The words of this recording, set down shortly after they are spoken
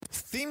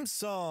theme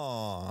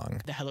song.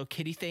 The Hello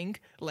Kitty thing,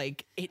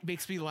 like, it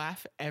makes me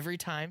laugh every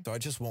time. So I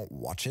just won't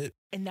watch it.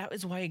 And that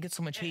is why it gets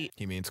so much hate.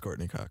 He means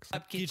Courtney Cox.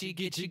 Up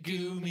Gitchy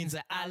Goo means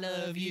that I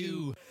love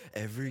you.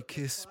 Every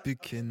kiss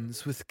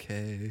begins with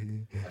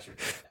K.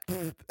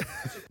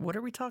 What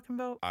are we talking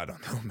about? I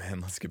don't know, man.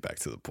 Let's get back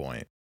to the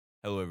point.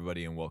 Hello,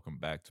 everybody, and welcome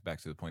back to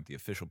the Point, the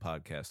official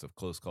podcast of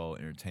Close Call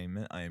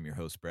Entertainment. I am your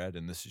host, Brad,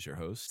 and this is your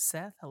host,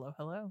 Seth. Hello,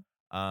 hello.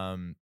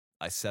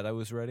 I said I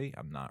was ready.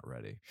 I'm not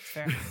ready.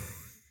 Fair.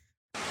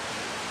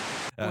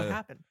 What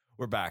happened?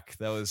 We're back.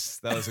 That was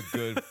a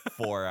good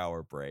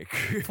 4-hour break.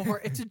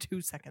 It's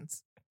 2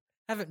 seconds.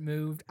 I haven't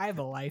moved. I have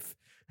a life.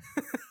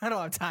 I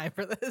don't have time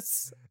for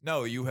this.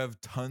 No, you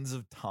have tons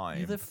of time.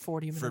 You live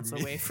 40 minutes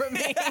me. away from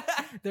me.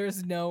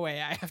 There's no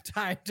way I have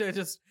time to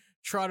just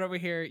trot over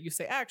here. You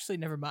say, actually,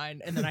 never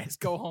mind. And then I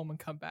just go home and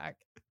come back.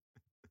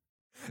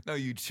 No,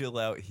 you chill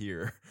out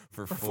here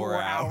for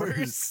 4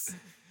 hours.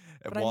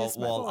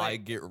 while I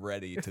get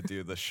ready to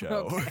do the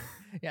show. Okay.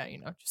 Yeah,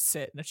 just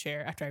sit in a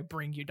chair after I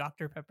bring you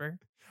Dr. Pepper.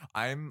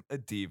 I'm a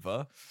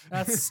diva.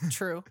 That's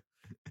true.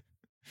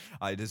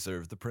 I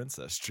deserve the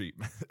princess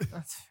treatment.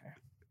 That's fair.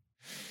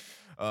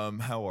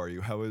 How are you?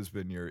 How has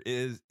been your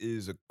is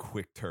a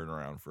quick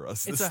turnaround for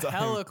us? It's this a time.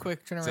 hella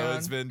quick turnaround. So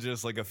it's been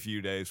just like a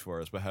few days for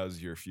us, but how's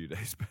your few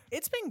days been?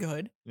 It's been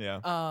good.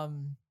 Yeah.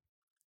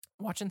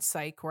 Watching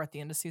Psych, we're at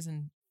the end of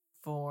season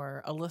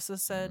 4. Alyssa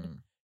said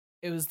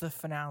it was the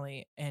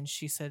finale, and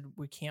she said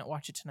we can't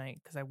watch it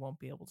tonight because I won't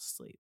be able to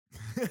sleep.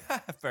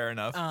 Fair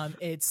enough.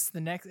 It's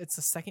the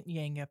second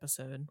Yang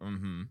episode,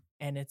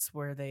 and it's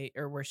where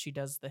she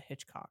does the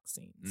Hitchcock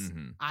scenes.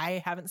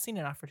 I haven't seen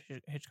an Alfred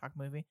Hitchcock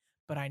movie,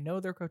 but I know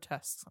they're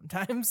grotesque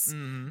sometimes.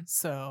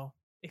 So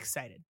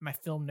excited. My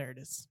film nerd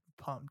is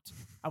pumped.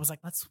 I was like,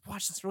 let's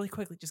watch this really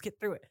quickly. Just get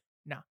through it.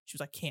 No, she was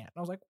like, can't. I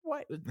was like,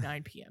 what? It was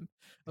 9 p.m.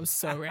 I was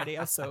so ready.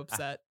 I was so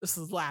upset. This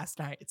is last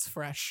night. It's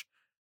fresh.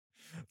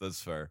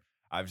 That's fair.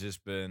 I've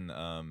been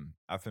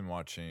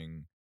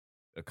watching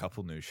a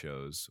couple new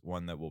shows,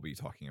 one that we'll be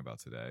talking about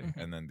today,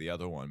 and then the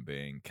other one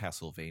being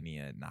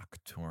Castlevania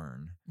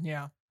Nocturne.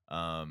 Yeah.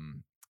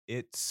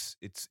 It's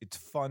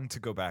fun to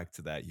go back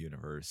to that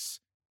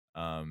universe.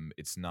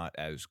 It's not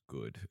as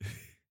good.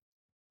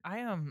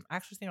 I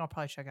actually think I'll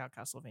probably check out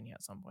Castlevania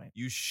at some point.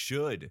 You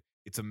should.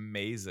 It's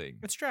amazing.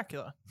 It's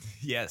Dracula.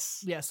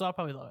 Yes. Yeah, so I'll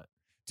probably love it.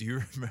 Do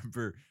you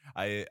remember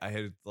I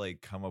had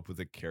like come up with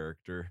a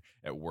character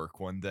at work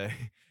one day,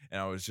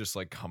 and I was just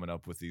like coming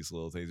up with these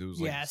little things. It was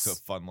like a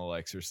fun little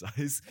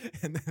exercise.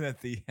 And then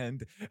at the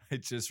end, I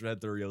just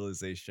read the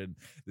realization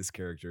this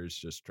character is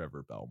just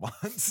Trevor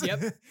Belmont.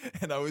 Yep.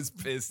 And I was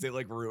pissed. It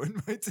like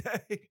ruined my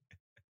day.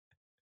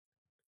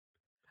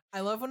 I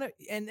love when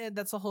and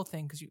that's the whole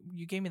thing, because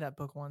you gave me that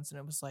book once and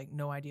it was like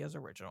no ideas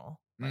original.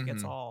 Like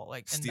it's all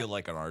like steal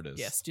like an artist.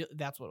 Yeah, steal,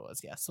 that's what it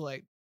was. Yeah. So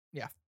like,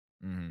 yeah.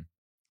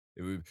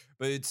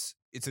 But it's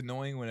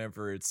annoying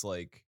whenever it's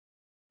like,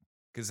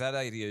 because that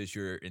idea is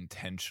you're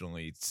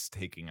intentionally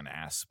taking an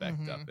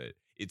aspect of it.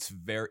 It's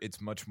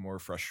much more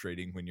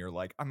frustrating when you're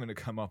like, I'm gonna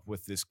come up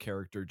with this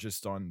character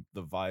just on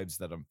the vibes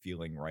that I'm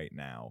feeling right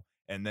now,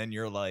 and then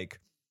you're like,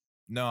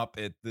 nope,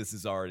 this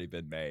has already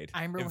been made.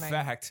 In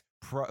fact,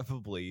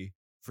 probably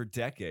for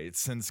decades,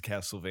 since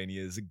Castlevania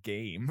is a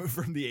game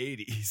from the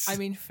 80s. I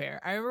mean,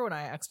 fair. I remember when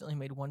I accidentally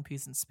made One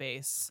Piece in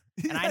Space,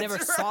 and I never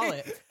saw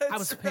it. I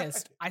was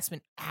pissed. I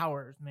spent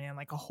hours, man,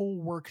 like a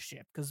whole work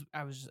shift, because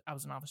I was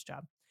an office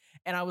job,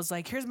 and I was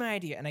like, "Here's my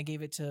idea," and I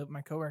gave it to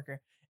my coworker,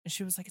 and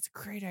she was like, "It's a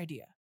great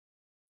idea.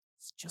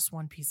 It's just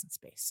One Piece in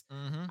space."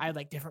 I had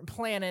like different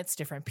planets,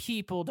 different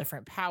people,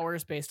 different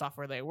powers based off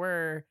where they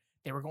were.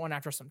 They were going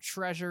after some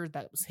treasure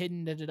that was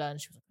hidden, and she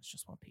was like, "It's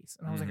just One Piece,"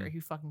 and I was like, "Are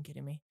you fucking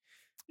kidding me?"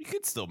 You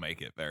could still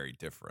make it very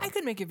different. I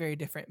could make it very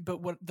different,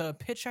 but what the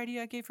pitch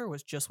idea I gave her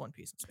was just One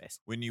Piece in space.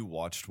 When you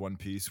watched One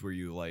Piece, were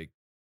you like,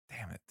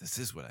 damn it, this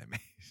is what I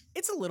made?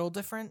 It's a little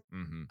different.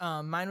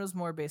 Mine was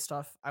more based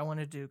off, I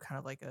wanted to do kind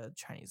of like a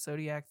Chinese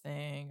zodiac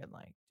thing and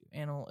like do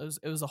animal.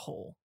 It was a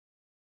whole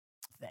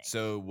thing.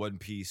 So One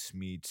Piece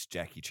meets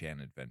Jackie Chan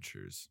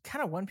Adventures.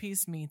 Kind of One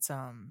Piece meets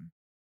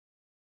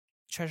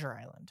Treasure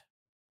Island.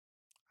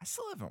 I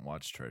still haven't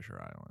watched Treasure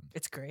Island.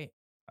 It's great.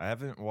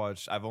 I've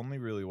only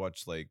really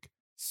watched like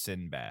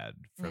Sinbad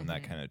from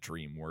that kind of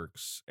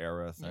DreamWorks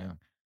era thing.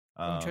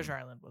 Yeah. Treasure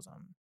Island was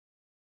on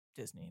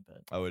Disney,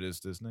 but it is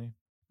Disney,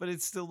 but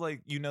it's still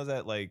like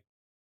that like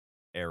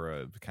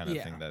era kind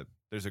of thing that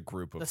there's a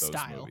group of the those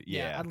style. movies.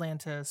 Yeah,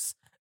 Atlantis,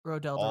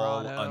 Road del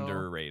all Dorado,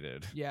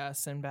 underrated. Yeah,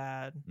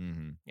 Sinbad.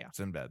 Yeah,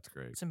 Sinbad's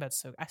great. Sinbad's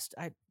so.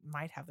 I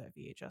might have that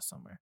VHS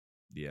somewhere.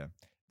 Yeah,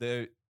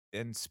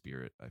 and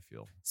Spirit. I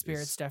feel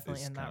Spirit's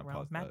definitely in that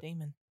realm. Matt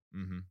Damon.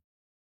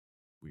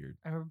 Weird.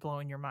 I remember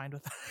blowing your mind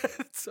with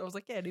that. So I was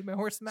like, yeah, I need my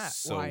horse Matt.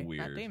 So Why?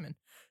 weird. Matt Damon.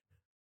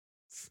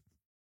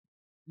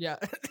 Yeah.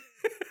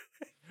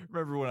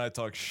 Remember when I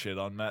talked shit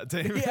on Matt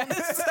Damon?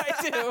 Yes,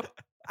 I do.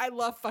 I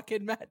love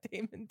fucking Matt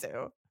Damon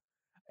too.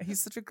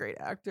 He's such a great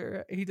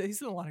actor.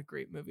 He's in a lot of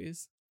great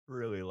movies.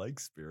 really like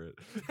Spirit.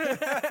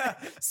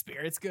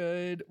 Spirit's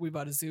good. We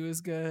Bought a Zoo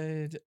is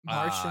good.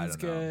 I Martian's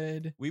don't know.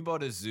 good. We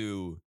Bought a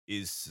Zoo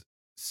is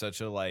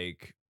such a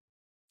like,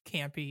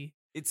 Campy.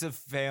 it's a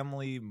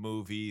family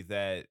movie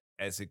that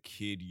as a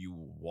kid you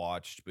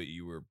watched, but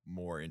you were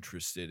more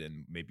interested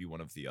in maybe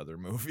one of the other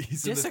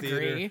movies in the theater.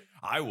 Disagree.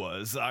 I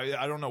was.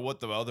 I don't know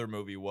what the other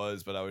movie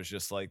was, but I was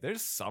just like,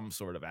 there's some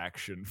sort of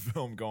action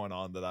film going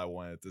on that I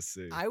wanted to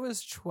see. I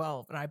was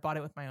 12 and I bought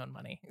it with my own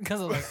money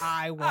because I was like,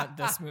 I want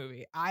this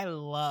movie. I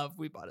love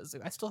We Bought a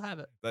Zoo. I still have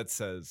it. That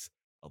says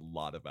a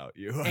lot about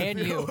you. I And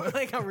you. feel.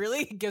 Like, it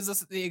really gives us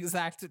the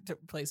exact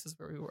places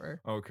where we were.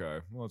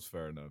 Okay, well, that's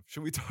fair enough.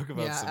 Should we talk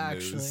about Yeah, some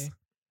actually. news?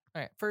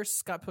 All right. First,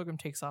 Scott Pilgrim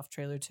Takes Off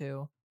trailer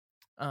 2.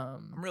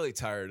 I'm really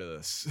tired of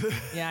this.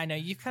 Yeah, I know.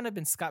 You've kind of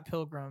been Scott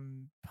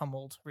Pilgrim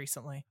pummeled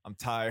recently. I'm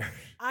tired.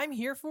 I'm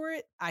here for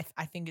it. I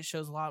think it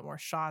shows a lot more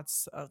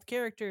shots of the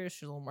characters.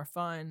 Shows a little more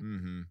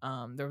fun.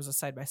 Mm-hmm. There was a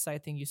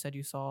side-by-side thing you said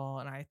you saw,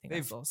 and I think I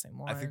They've- saw the same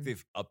one. I think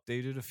they've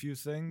updated a few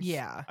things.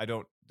 Yeah.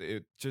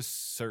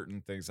 Just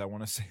certain things. I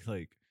want to say,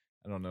 like,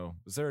 I don't know.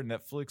 Was there a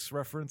Netflix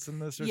reference in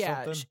this or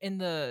Yeah, something? in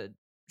the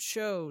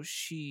show,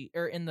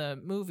 in the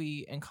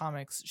movie and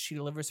comics, she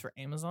delivers for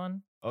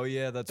Amazon, Oh,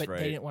 yeah, that's but right.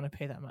 they didn't want to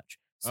pay that much.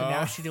 So Oh.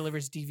 now she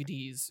delivers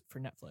DVDs for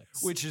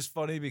Netflix. Which is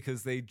funny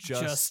because they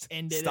just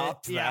ended it,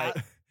 stopped yeah.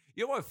 that.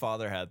 You know, my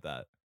father had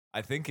that.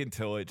 I think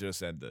until it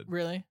just ended.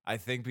 Really? I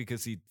think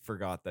because he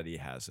forgot that he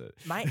has it.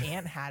 My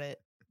aunt had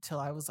it till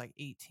I was like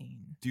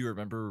 18. Do you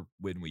remember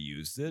when we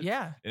used it?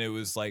 Yeah. And it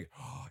was like,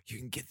 oh, you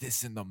can get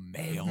this in the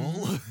mail.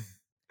 Mhm.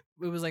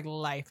 It was like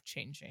life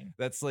changing.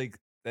 That's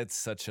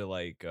such a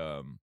like,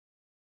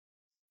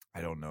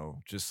 I don't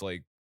know, just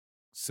like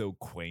so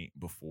quaint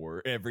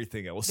before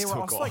everything else They were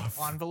took also off.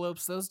 like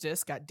envelopes. Those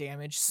discs got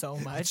damaged so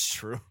That's much.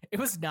 true. It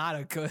was not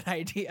a good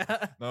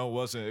idea. No, it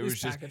wasn't. It It was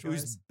was just, it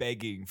package-wise. was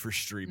begging for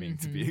streaming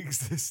to be Mhm.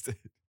 existed.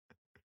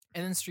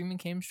 And then streaming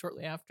came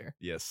shortly after.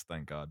 Yes,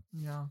 thank God.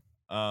 Yeah.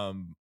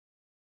 Um,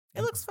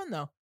 It looks fun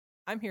though.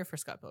 I'm here for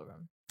Scott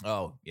Pilgrim.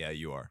 oh, yeah,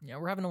 you are. Yeah,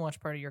 we're having a watch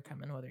party. You're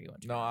coming, whether you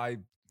want to.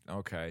 No,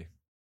 okay.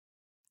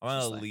 I'm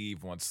Just gonna like-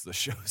 leave once the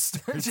show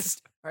starts.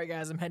 Just all right,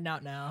 guys. I'm heading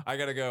out now. I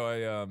gotta go. I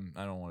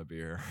don't want to be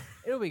here.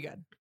 It'll be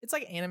good. It's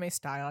like anime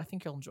style. I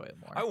think you'll enjoy it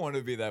more. I want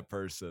to be that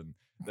person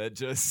that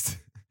just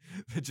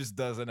that just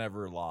doesn't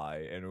ever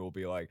lie and will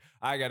be like,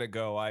 I gotta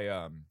go. I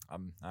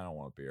don't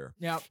want to be here.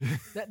 Yeah,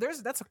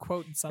 that's a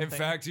quote in something. In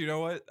fact, you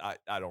know what?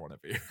 I don't want to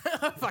be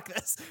here. Fuck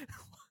this.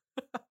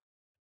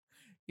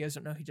 You guys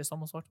don't know he just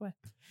almost walked away.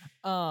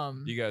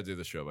 You gotta do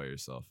the show by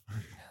yourself.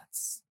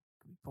 It's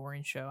a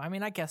boring show. I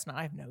mean, I guess not.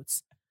 I have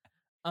notes.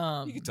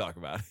 You can talk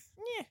about it.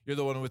 Yeah, You're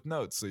the one with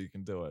notes, so you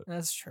can do it.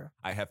 that's true.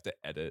 I have to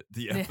edit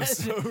the Yeah,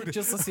 episode.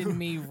 just listening to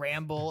me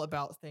ramble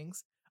about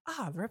things.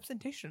 The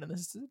representation in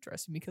this is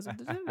interesting because of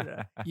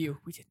the you.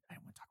 We didn't. I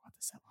don't want to talk about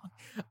this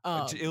that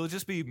long. It'll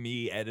just be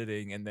me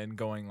editing and then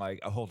going like,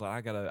 oh, hold on,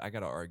 I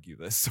gotta argue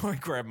this. So I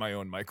grab my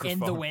own microphone. In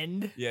the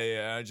wind.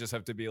 Yeah. I just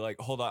have to be like,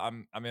 hold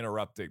on, I'm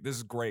interrupting. This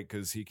is great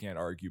because he can't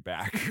argue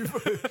back,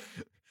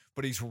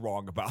 but he's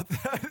wrong about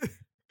that.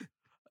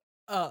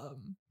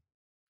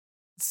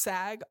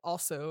 SAG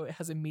also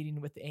has a meeting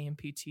with the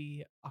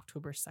AMPT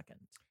October 2nd.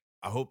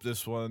 I hope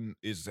this one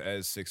is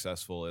as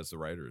successful as the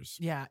writers.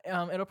 Yeah,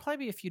 it'll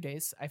probably be a few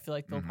days. I feel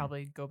like they'll Mhm.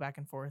 probably go back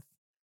and forth.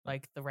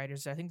 Like the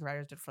writers, I think the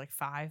writers did for like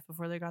 5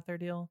 before they got their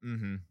deal.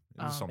 Mm-hmm.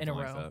 Something in a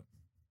like row. that.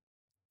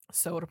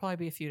 So it'll probably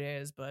be a few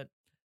days, but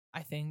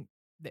I think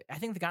they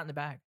got in the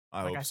bag.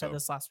 I Like hope I said so.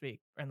 this last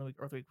week or the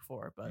week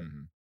before, but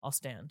Mhm. I'll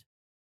stand.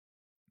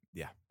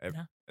 Yeah.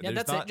 Yeah, There's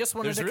that's it. Just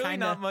wanted there's to really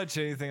kinda- not much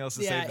anything else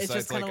to Yeah, say it's besides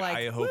just kinda like,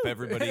 I hope woo.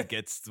 everybody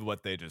gets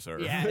what they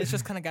deserve. Yeah, it's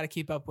just kind of got to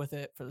keep up with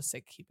it for the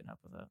sake of keeping up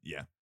with it.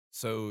 Yeah.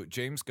 So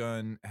James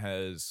Gunn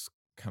has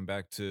come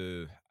back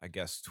to, I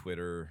guess,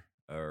 Twitter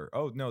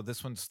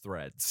this one's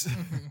Threads.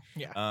 Mhm,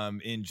 yeah,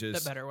 In the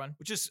just better one.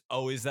 which is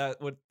is that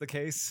what the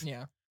case?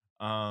 Yeah,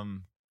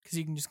 Um, because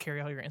you can just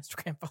carry all your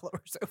Instagram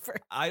followers over.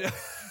 I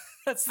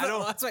That's I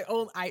don't- that's why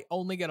I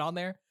only get on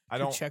there I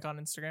to don't check on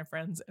Instagram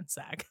friends and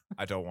SAG.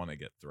 I don't want to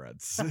get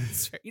Threads.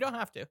 That's right. You don't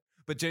have to.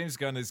 But James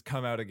Gunn has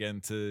come out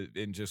again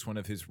in just one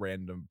of his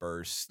random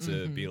bursts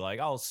to be Mm-hmm. like,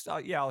 I'll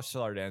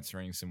start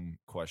answering some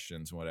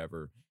questions,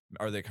 whatever.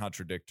 Are they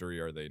contradictory?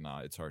 Are they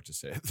not? It's hard to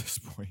say at this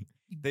point.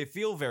 They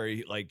feel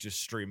very like just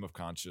stream of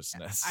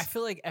consciousness. I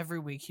feel like every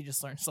week he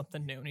just learns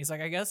something new, and he's like,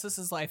 I guess this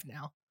is life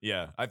now.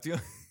 Yeah, I feel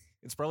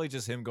it's probably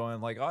just him going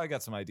like, oh, I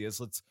got some ideas.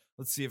 Let's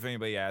see if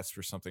anybody asks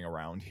for something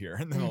around here,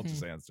 and then I'll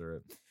just answer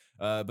it.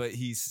 But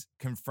he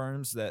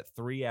confirms that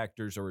 3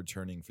 actors are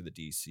returning for the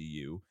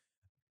DCU.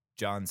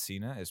 John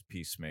Cena as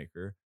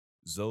Peacemaker,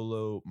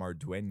 Zolo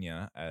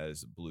Mardueña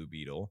as Blue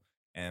Beetle,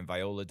 and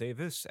Viola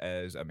Davis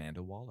as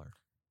Amanda Waller.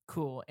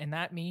 Cool, and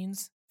that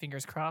means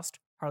fingers crossed.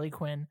 Harley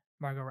Quinn,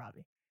 Margot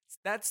Robbie.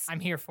 That's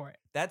I'm here for it.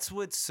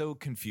 what's so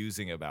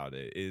confusing about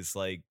it is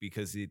like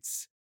because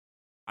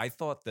I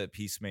thought that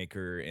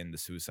Peacemaker and the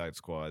Suicide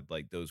Squad,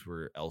 like those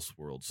were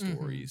Elseworld Mhm.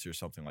 stories or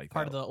something like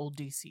Part that. of the old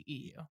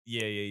DCEU.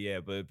 Yeah.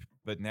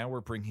 But now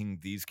we're bringing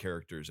these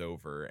characters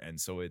over, and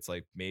so it's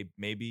like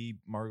maybe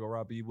Margot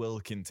Robbie will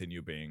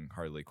continue being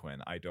Harley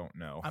Quinn. I don't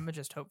know, I'm gonna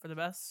just hope for the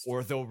best.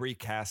 or they'll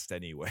recast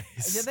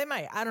anyways. Yeah, they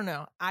might. I don't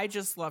know. I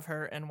just love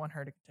her and want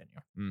her to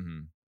continue. Mm-hmm.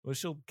 Well,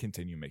 she'll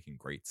continue making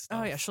great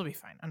stuff. Oh yeah, she'll be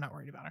fine. I'm not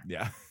worried about her.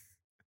 Yeah.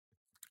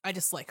 I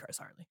just like her as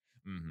Harley.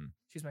 Mm-hmm.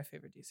 She's my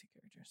favorite DC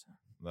character. So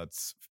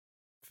That's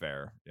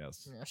fair.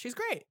 Yes. yeah, she's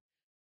great.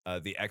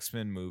 The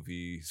X-Men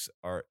movies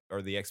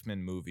the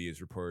X-Men movie is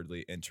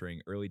reportedly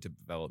entering early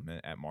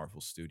development at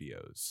Marvel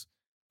Studios.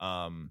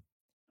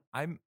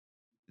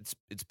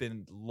 It's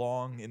been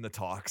long in the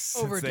talks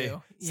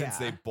Overdue. since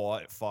they Yeah.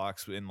 bought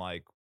Fox in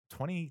like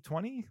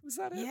 2020. Was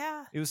that it?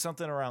 Yeah. It was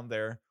something around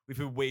there. We've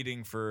been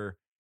waiting for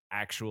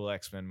actual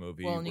X-Men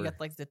movie. Well, and you got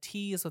like the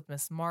tease with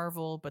Miss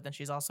Marvel, but then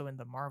she's also in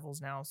the Marvels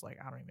now. It's like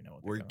I don't even know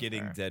what we're doing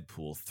getting there.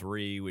 Deadpool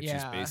 3, which is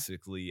Yeah.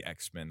 basically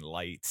X-Men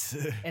light.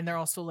 And they're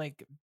also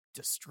like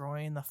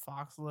destroying the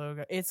Fox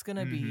logo. It's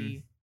gonna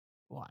be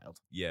wild.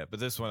 Yeah,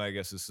 but this one I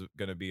guess is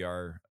gonna be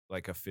our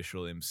like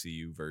official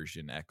MCU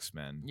version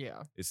X-Men.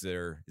 Yeah. Is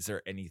there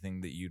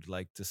anything that you'd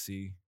like to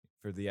see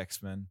for the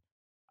X-Men?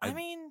 I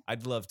mean,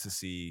 I'd love to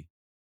see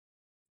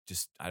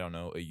just, I don't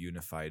know, a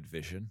unified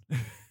vision.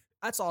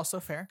 that's also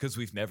fair. Because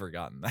we've never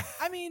gotten that.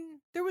 I mean,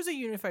 there was a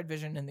unified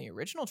vision in the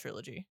original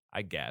trilogy,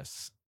 I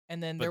guess.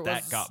 and then But there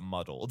that was got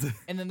muddled.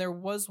 and then there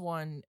was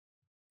one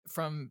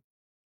from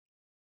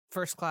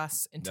First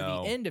Class into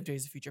No. the end of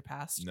Days of Future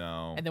Past.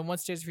 No. And then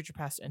once Days of Future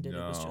Past ended, it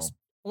was No. just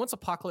once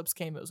Apocalypse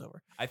came, it was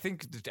over. I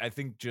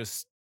think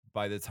just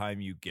by the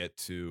time you get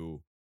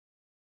to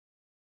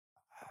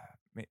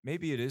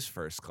maybe it is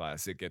First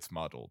Class, it gets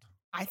muddled.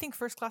 I think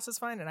First Class is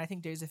fine, and I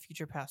think Days of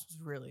Future Past was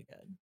really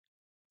good.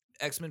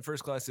 X-Men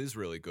First Class is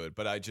really good,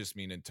 but I just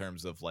mean in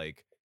terms of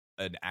like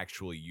an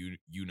actual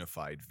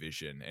unified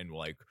vision, and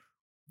like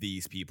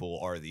these people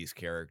are these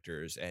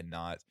characters and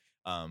not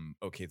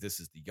okay, this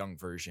is the young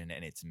version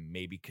and it's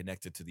maybe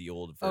connected to the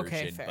old version,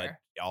 Okay, but fair.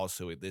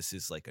 also this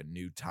is like a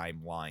new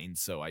timeline,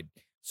 so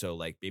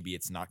like maybe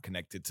it's not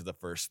connected to the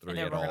first three And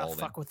then at we're all. gonna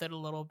fuck with it a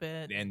little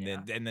bit. and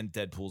yeah. then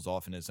Deadpool's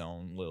off in his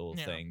own little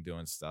Yeah. thing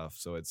doing stuff.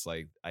 So it's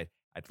like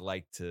I'd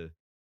like to,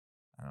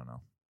 I don't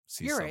know,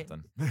 see You're right.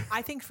 something.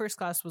 I think First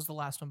Class was the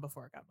last one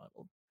before it got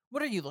muddled.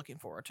 What are you looking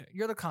forward to?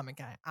 You're the comic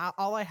guy.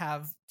 All I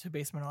have to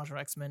base my knowledge of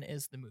X-Men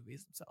is the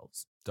movies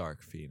themselves.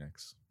 Dark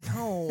Phoenix.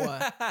 No.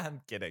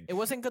 I'm kidding. It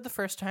wasn't good the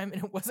first time,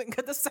 and it wasn't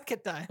good the second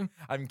time.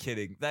 I'm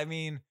kidding. I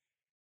mean,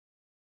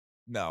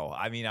 no.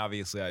 I mean,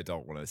 obviously, I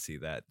don't want to see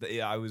that.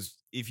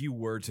 If you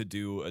were to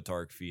do a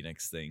Dark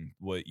Phoenix thing,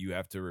 what you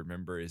have to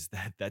remember is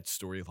that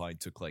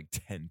storyline took like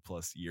 10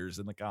 plus years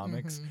in the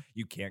comics. Mhm.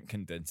 You can't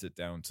condense it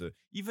down to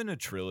even a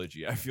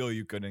trilogy. I feel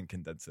you couldn't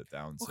condense it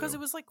down Well, because it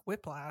was like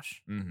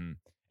Whiplash. Mm-hmm.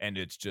 And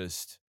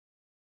it's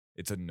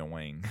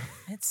annoying.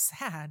 It's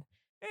sad.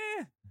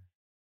 Eh.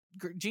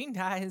 Jean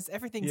dies.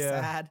 Everything's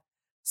Yeah. sad.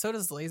 So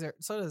does Laser.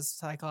 So does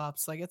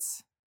Cyclops. Like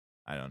it's.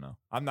 I don't know.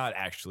 I'm not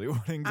actually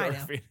wanting I Dark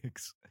know.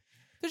 Phoenix.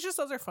 There's just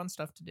other fun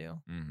stuff to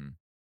do. Mm-hmm.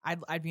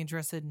 I'd be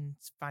interested in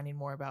finding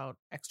more about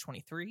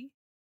X-23.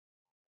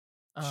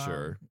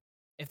 Sure.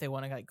 If they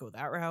want to like go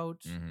that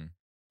route. Mm-hmm.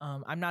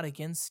 I'm not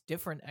against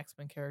different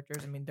X-Men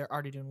characters. I mean, they're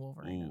already doing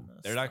Wolverine. Ooh, in this,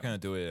 they're not so. going to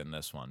do it in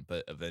this one,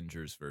 but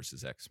Avengers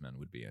versus X-Men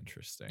would be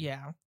interesting.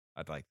 Yeah,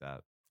 I'd like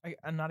that.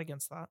 I'm not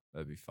against that.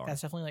 That'd be fun.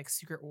 That's definitely like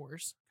Secret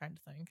Wars kind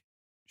of thing.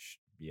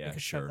 Yeah, They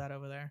could sure. shove that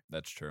over there.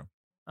 That's true.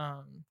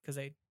 Because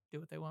they do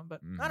what they want.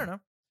 But I Mhm. don't know.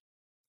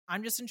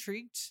 I'm just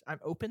intrigued. I'm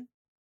open.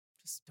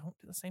 Just don't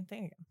do the same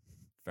thing again.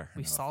 Fair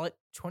We enough. saw it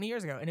 20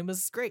 years ago, and it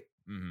was great.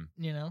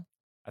 Mm-hmm. You know,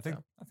 I think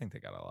So. they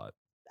got a lot.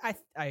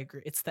 I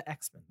agree. It's the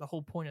X-Men. The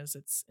whole point is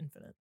it's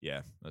infinite.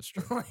 Yeah, that's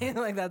true.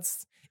 Like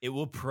that's It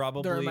will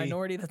probably. they're a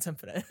minority that's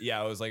infinite.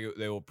 Yeah, I was like,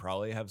 they will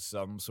probably have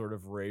some sort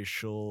of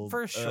racial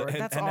For sure.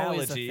 That's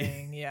always a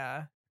thing.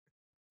 Yeah.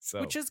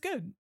 So, Which is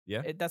good.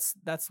 yeah.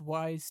 That's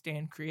why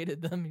Stan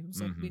created them. He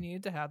was like, we Mhm.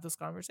 needed to have this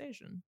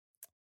conversation.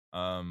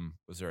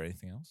 Was there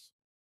anything else?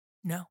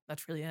 No,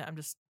 that's really it. I'm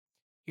just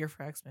here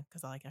for X-Men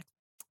because I like X-Men.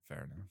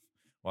 Fair enough.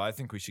 Well, I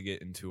think we should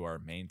get into our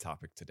main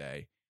topic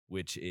today,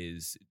 which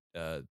is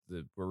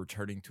we're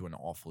returning to an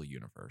awful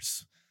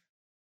universe.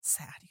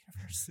 Sad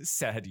universe.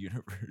 Sad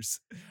universe.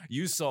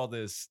 You saw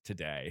this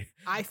today.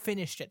 I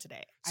finished it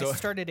today. So- I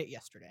started it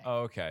yesterday.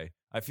 Oh, okay.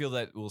 I feel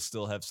that we'll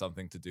still have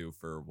something to do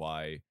for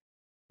why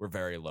we're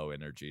very low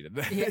energy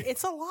today. Yeah,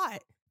 it's a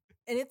lot.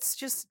 And it's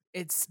just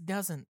it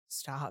doesn't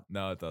stop.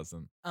 No, it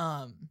doesn't.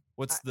 I-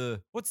 What's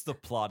the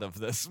plot of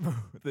this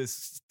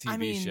this TV I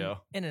mean,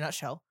 show? in a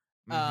nutshell,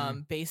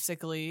 Mhm.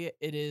 basically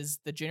it is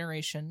the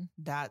generation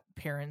that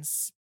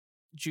parents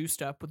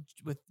juiced up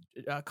with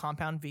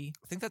compound V.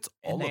 I think that's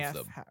And all they of have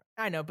them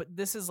I know, but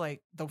this is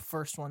like the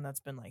first one that's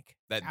been like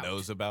that out,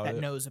 knows about that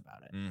it. knows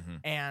about it. Mm-hmm.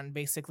 And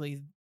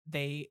basically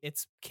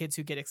it's kids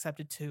who get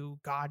accepted to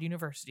God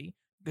University,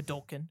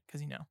 Godolkin,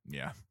 because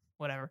Yeah,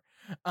 whatever.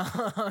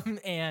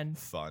 And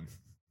fun.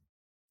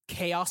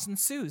 chaos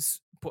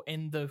ensues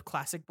in the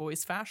classic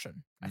boys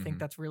fashion. I think Mhm.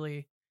 that's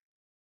really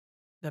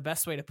the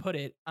best way to put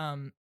it.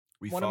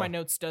 We One of my fall-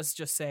 notes does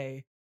just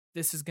say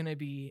this is going to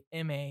be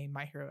MA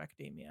My Hero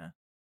Academia.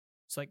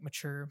 It's like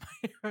mature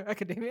My Hero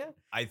Academia.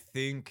 I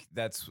think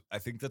that's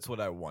what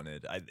I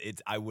wanted.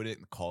 I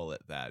wouldn't call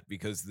it that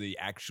because the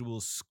actual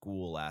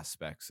school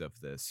aspects of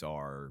this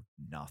are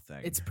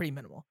nothing. It's pretty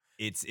minimal.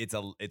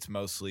 It's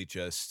mostly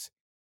just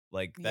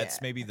like that's Yeah.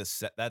 maybe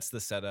that's the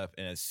setup,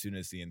 and as soon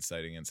as the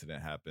inciting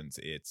incident happens,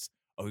 it's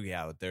oh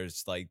yeah,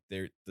 there's like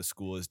the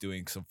school is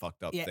doing some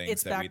fucked up Yeah, things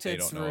it's that back to they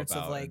its don't know roots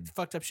about. of like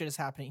fucked up shit is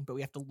happening, but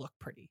we have to look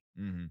pretty.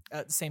 Mhm.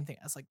 The same thing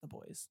as like the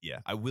boys. Yeah,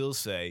 I will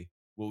say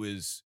what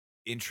was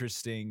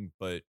interesting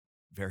but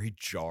very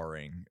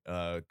jarring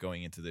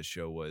going into this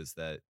show was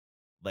that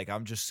like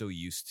I'm just so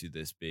used to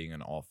this being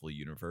an awful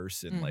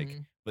universe and like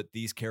Mhm. but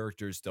these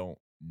characters don't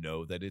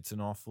know that it's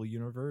an awful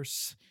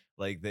universe.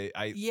 Like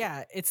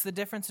Yeah, it's the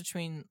difference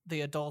between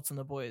the adults and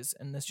the boys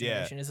in this Yeah.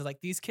 generation is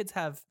like these kids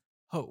have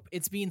hope.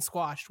 It's being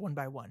squashed one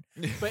by one.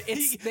 But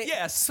it's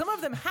yes. some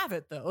of them have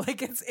it though.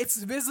 Like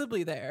it's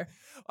visibly there.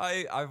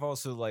 I've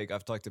also like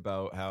I've talked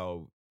about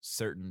how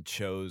certain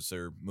shows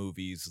or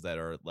movies that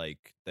are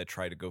like that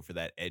try to go for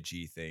that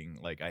edgy thing.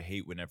 Like I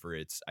hate whenever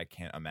I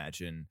can't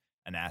imagine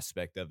an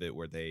aspect of it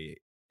where they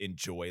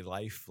enjoy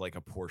life, like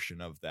a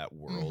portion of that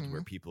world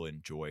where people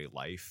enjoy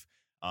life.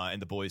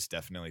 And The Boys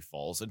definitely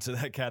falls into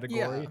that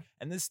category. Yeah.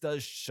 And this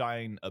does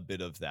shine a bit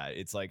of that.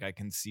 It's like I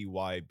can see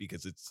why,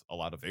 because it's a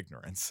lot of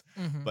ignorance.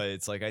 Mhm. But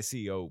it's like I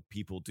see,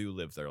 people do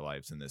live their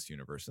lives in this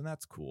universe, and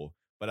that's cool.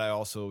 But I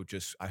also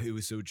it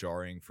was so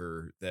jarring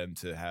for them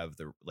to have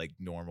the like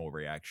normal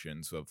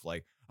reactions of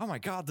like, oh my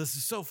God, this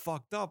is so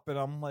fucked up. And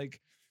I'm like,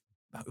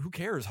 who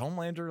cares?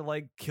 Homelander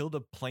like killed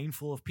a plane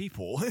full of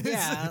people.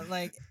 Yeah,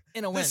 like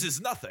in a win. This is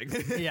nothing.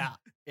 yeah.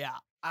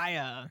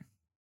 I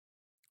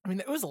mean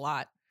it was a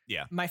lot.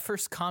 Yeah. My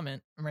first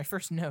comment or my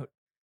first note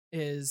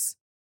is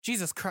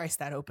Jesus Christ,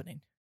 that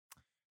opening.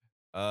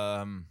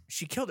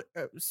 She killed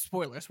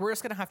spoilers. We're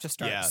just gonna have to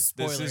start. Yeah,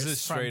 spoilers this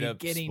is a from straight up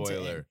beginning to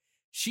end. spoiler.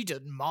 She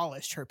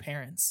demolished her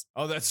parents.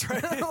 Oh, that's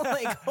right.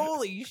 Like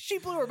holy, she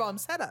blew her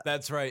mom's head up.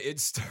 That's right. It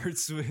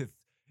starts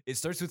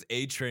with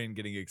A Train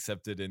getting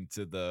accepted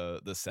into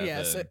the Seven.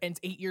 Yeah, so, and it's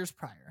 8 years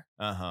prior.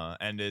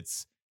 And it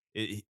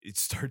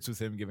starts with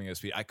him giving a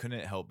speech. I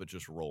couldn't help but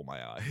just roll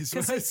my eyes.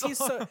 Because he's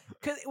so.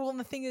 Well,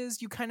 the thing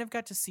is, you kind of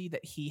got to see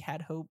that he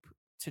had hope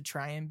to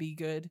try and be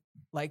good,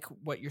 like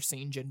what you're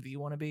seeing Gen V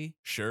want to be.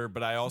 Sure,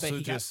 but I also But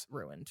he just got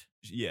ruined.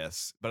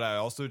 yes, but I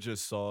also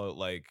just saw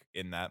like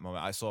in that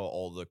moment, I saw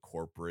all the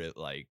corporate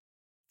like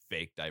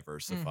fake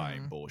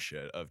diversifying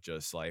bullshit of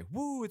just like,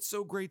 woo, it's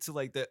so great to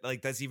like that.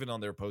 Like that's even on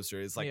their poster.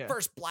 It's like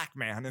first black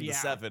man in the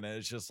Seven, and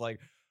it's just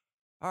like,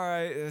 all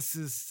right, this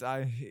is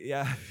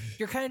yeah.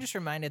 You're kind of just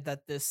reminded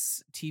that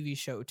this TV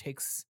show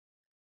takes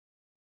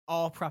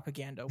all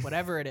propaganda,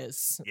 whatever it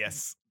is,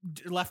 Yes,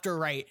 left or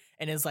right,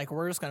 and is like,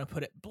 we're just gonna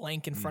put it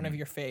blank in front of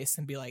your face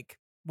and be like,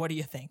 what do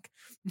you think?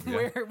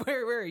 Yeah.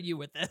 Where are you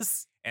with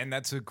this? And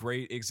that's a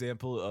great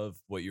example of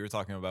what you were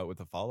talking about with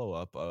the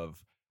follow-up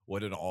of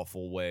what an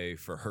awful way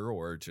for her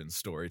origin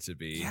story to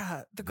be.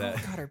 Yeah, the girl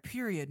got her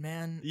period,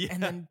 man, Yeah.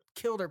 and then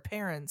killed her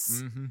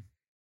parents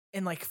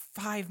in like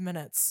 5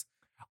 minutes.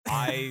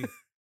 I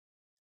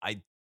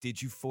did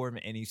you form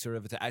any sort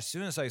of as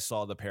soon as I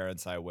saw the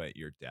parents, I went,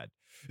 you're dead.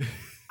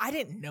 I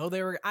didn't know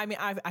they were. I mean,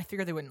 I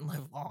figured they wouldn't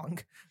live long,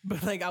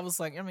 but like I was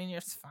like, I mean,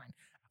 it's fine.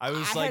 I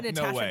was I like, had an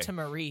no way. attachment to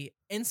Marie.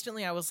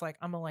 Instantly, I was like,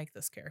 I'm gonna like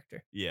this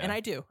character. Yeah, And I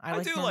do. I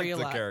like do Marie like a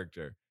the lot.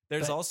 character.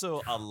 There's but-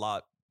 also a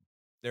lot.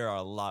 There are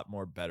a lot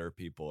more better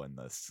people in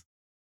this.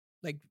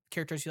 Like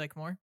characters you like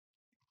more?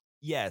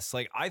 Yes,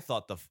 like I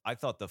thought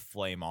the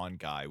Flame On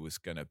guy was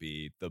gonna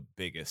be the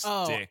biggest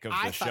Oh, dick of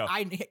I the show. thought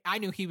I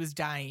knew he was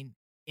dying.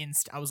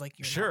 I was like,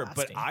 you're Sure, not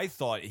but lasting. I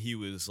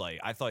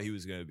thought he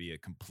was gonna be a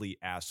complete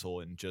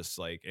asshole and just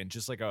like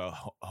a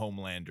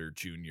Homelander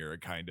Jr.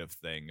 kind of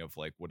thing of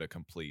like what a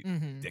complete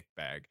Mhm. dick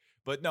bag.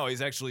 But no,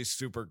 he's actually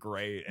super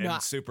great and No.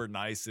 super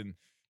nice and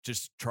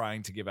just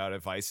trying to give out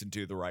advice and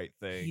do the right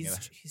thing.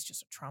 He's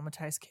just a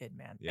traumatized kid,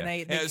 man. Yeah.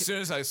 And As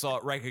soon as I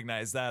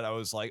recognized that, I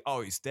was like,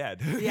 oh, he's dead.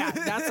 yeah,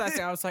 that's what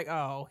I was like,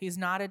 oh, he's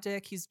not a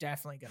dick. He's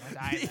definitely gonna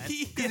die.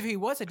 Because if he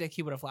was a dick,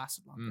 he would have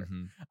lasted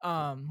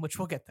longer. Which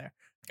we'll get there.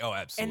 Oh,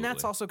 absolutely. And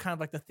that's also kind of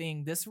like the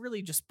thing. This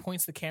really just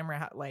points the camera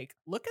at like,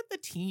 look at the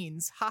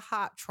teens,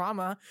 haha,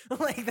 trauma.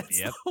 Like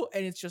that's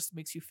and it just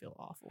makes you feel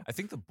awful. I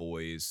think the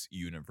Boys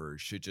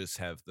universe should just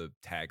have the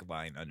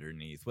tagline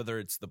underneath, whether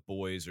it's the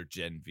Boys or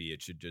Gen V.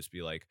 It should just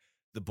be like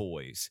the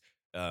Boys.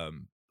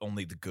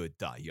 Only the good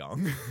die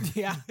young.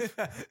 Yeah.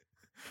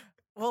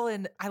 Well,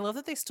 and I love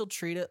that they still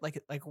treat it like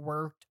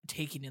we're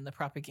taking in the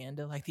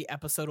propaganda. Like the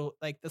episode,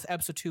 like this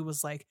episode 2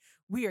 was like,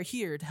 we are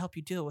here to help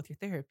you deal with your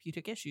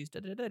therapeutic issues.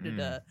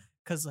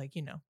 Because like,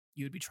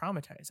 you would be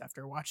traumatized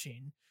after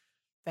watching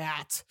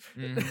that.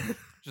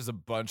 Just a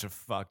bunch of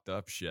fucked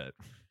up shit.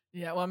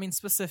 Yeah. Well, I mean,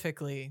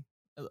 specifically,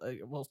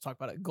 we'll talk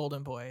about it.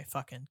 Golden Boy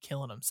fucking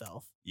killing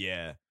himself.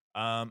 Yeah.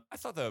 I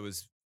thought that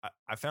was,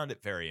 I found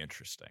it very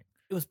interesting.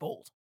 It was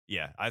bold.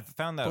 Yeah. I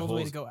found that bold whole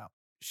way to go out.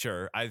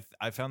 Sure.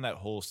 I found that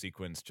whole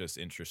sequence just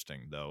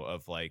interesting though,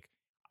 of like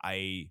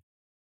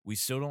we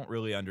still don't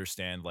really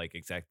understand like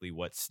exactly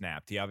what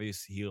snapped.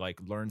 He like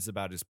learns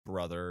about his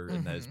brother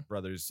and that his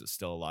brother's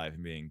still alive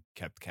and being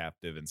kept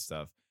captive and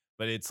stuff.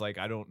 But it's like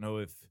I don't know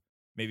if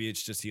maybe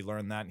it's just he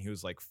learned that and he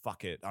was like,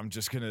 fuck it, I'm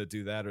just gonna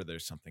do that, or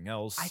there's something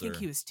else. I think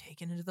he was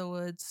taken into the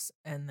woods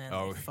and then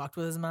they fucked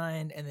with his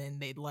mind and then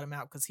they'd let him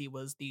out because he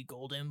was the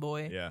golden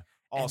boy. Yeah.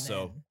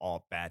 Also,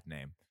 all bad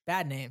name.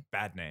 Bad name.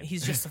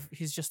 He's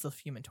just a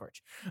Human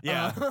Torch.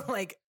 Yeah.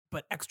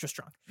 But extra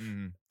strong.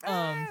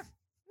 Mm-hmm.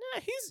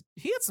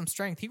 He had some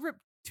strength. He ripped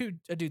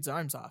a dude's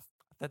arms off.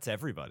 That's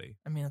everybody.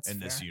 I mean, that's in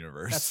fair. This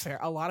universe. That's fair.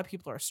 A lot of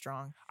people are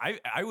strong.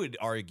 I would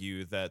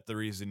argue that the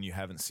reason you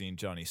haven't seen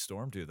Johnny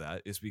Storm do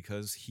that is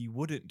because he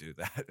wouldn't do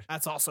that.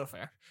 That's also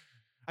fair.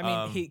 I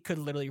mean, he could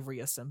literally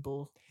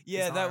reassemble.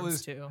 Yeah, his that arms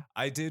was too.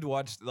 I did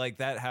watch like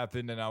that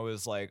happened, and I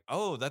was like,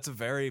 "Oh, that's a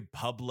very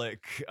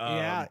public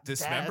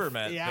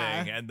dismemberment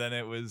thing." And then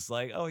it was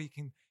like, "Oh, they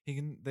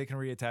can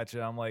reattach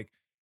it." I'm like,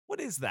 "What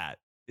is that?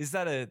 Is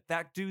that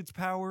that dude's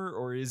power,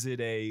 or is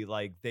it a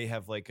like they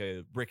have like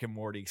a Rick and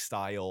Morty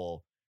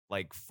style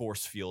like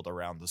force field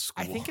around the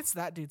school?" I think it's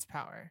that dude's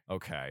power.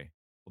 Okay,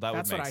 well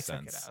That's would make what I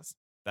sense. took it as.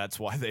 That's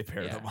why they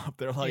paired them up.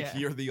 They're like,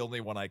 "You're the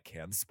only one I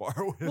can spar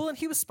with." Well, and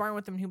he was sparring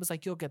with him, and he was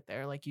like, "You'll get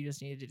there. Like, you just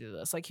needed to do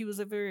this." Like, he was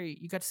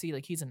you got to see,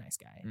 like, he's a nice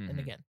guy. And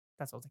again,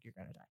 that's why I was like, "You're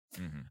gonna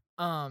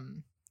die."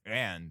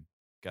 And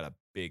got a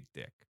big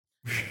dick.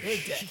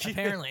 Big dick.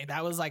 Apparently,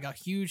 that was like a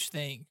huge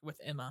thing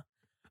with Emma.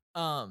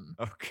 Oh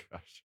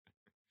gosh.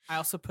 I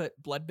also put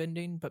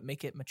bloodbending, but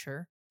make it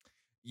mature.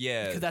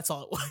 Yeah, because that's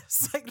all it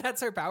was. Like,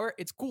 that's her power.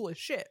 It's cool as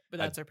shit, but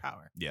that's her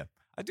power. Yeah.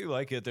 I do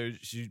like it.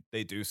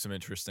 They do some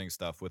interesting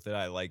stuff with it.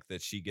 I like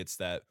that she gets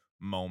that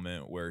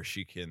moment where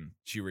she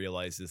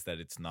realizes that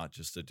it's not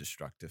just a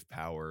destructive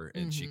power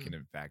and she can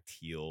in fact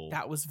heal.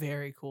 That was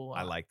very cool.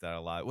 I like that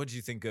a lot. What did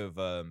you think of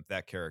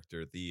that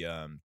character? The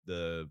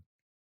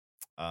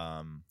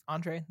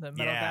Andre, the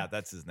metal guy?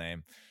 That's his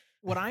name.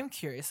 What I'm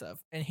curious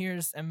of, and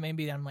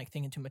maybe I'm like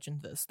thinking too much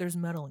into this. There's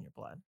metal in your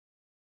blood.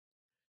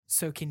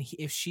 So can he,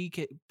 if she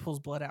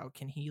pulls blood out,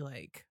 can he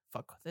like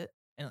fuck with it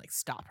and like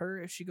stop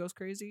her if she goes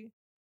crazy?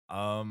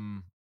 I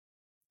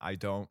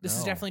don't know. This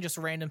is definitely just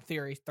a random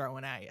theory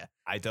thrown at you.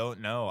 I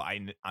don't know.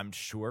 I'm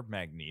sure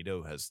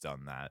Magneto has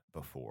done that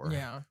before.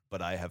 Yeah.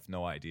 But I have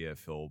no idea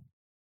if he'll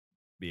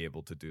be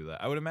able to do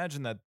that. I would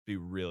imagine that'd be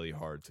really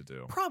hard to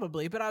do.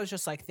 Probably, but I was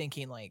just like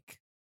thinking like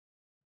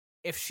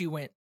if she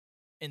went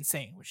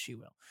insane, which she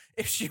will.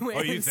 If she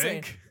went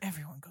insane, think?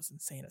 Everyone goes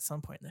insane at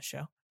some point in the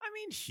show. I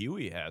mean,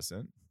 Huey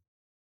hasn't.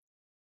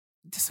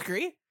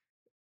 Disagree?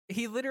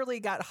 He literally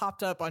got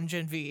hopped up on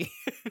Gen V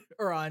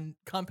or on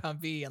Compound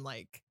V and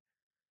like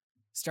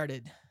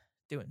started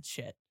doing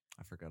shit.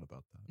 I forgot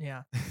about that.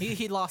 Yeah.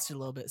 He lost it a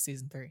little bit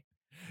season 3.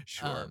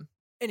 Sure.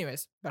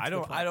 Anyways, I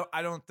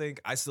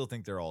still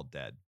think they're all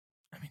dead.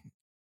 I mean,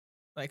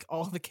 like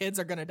all the kids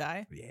are gonna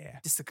die? Yeah.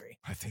 Disagree.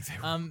 I think they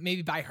will.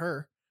 Maybe by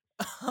her.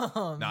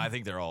 No, I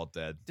think they're all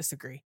dead.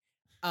 Disagree.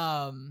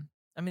 I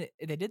mean,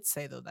 they did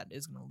say though that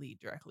is gonna lead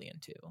directly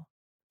into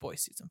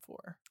Boys season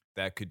 4.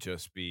 That could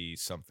just be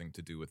something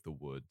to do with the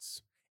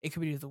woods. It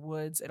could be the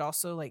woods. It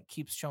also like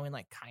keeps showing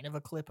like kind of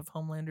a clip of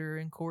Homelander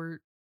in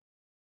court.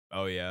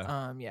 Oh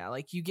yeah. Yeah,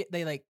 like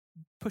they like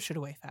push it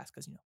away fast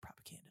because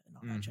propaganda and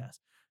all that jazz.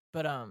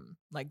 But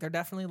like they're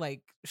definitely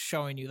like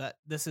showing you that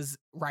this is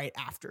right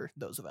after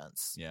those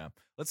events. Yeah.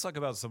 Let's talk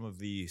about some of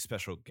the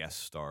special guest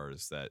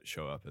stars that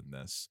show up in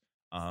this.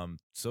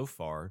 So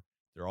far,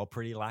 they're all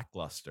pretty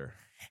lackluster.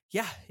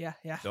 Yeah.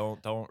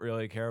 Don't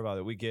really care about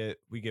it. We get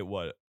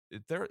what?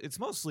 It's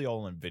mostly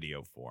all in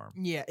video form.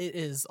 Yeah, it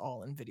is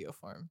all in video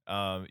form.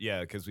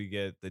 Yeah, because we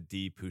get the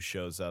Deep who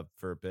shows up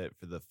for a bit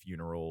for the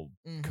funeral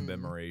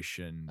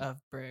commemoration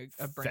of Brig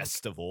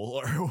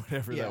festival or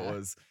whatever that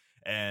was,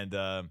 and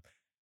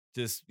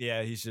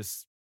he's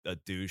just a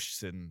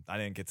douche, and I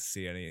didn't get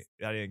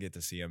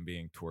to see him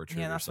being tortured.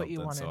 Yeah, that's or something,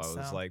 what you wanted. So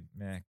I was like,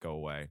 go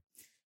away.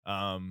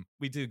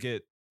 We do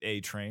get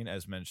A-Train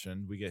as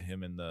mentioned. We get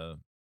him in a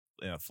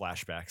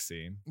flashback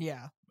scene.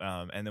 Yeah.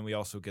 And then we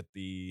also get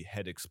the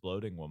head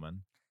exploding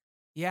woman.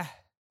 Yeah.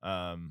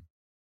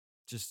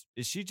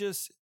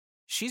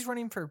 She's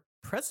running for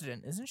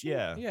president, isn't she?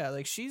 Yeah. Yeah,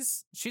 like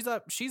she's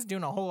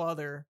doing a whole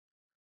other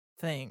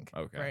thing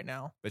right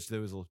now. But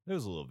there was a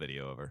little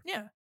video of her.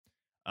 Yeah.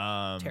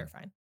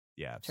 Terrifying.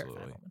 Yeah, absolutely.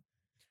 Terrifying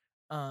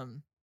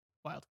woman.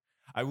 Wild.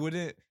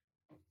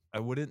 I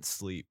wouldn't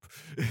sleep.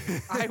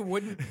 I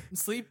wouldn't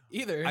sleep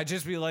either. I'd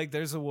just be like,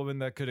 there's a woman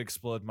that could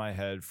explode my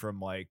head from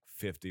like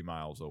 50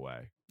 miles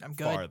away. I'm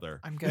good.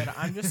 Farther. I'm good.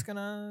 I'm just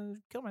gonna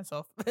kill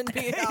myself and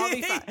I'll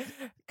be fine.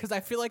 Because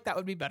I feel like that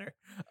would be better.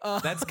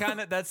 That's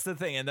the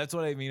thing. And that's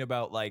what I mean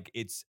about like,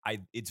 it's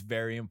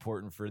very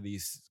important for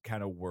these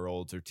kind of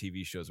worlds or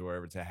TV shows or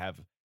whatever to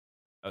have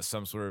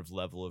some sort of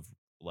level of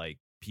like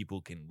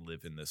people can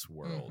live in this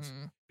world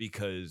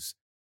because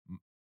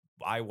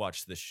I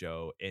watched the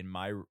show and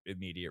my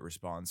immediate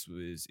response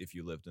was, if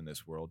you lived in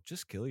this world,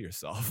 just kill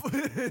yourself.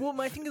 Well,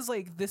 my thing is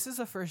like, this is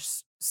a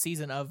first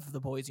season of the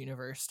boys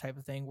universe type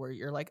of thing where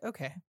you're like,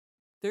 okay,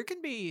 there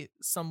can be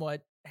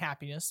somewhat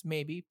happiness,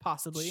 maybe,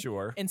 possibly,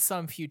 Sure. in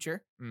some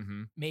future,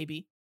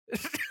 maybe.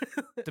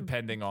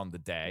 Depending on the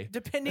day.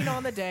 Depending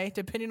on the day,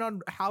 depending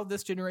on how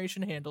this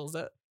generation handles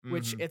it,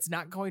 which it's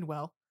not going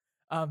well.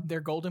 Their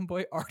golden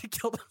boy already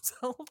killed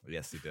himself.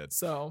 Yes, he did.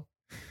 So,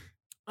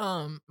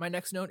 my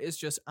next note is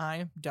just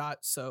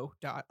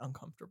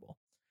I'm.so.uncomfortable.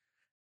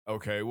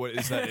 Okay, what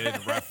is that in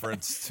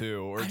reference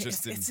to, or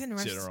just it's in in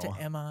reference general?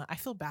 to Emma. I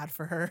feel bad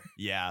for her.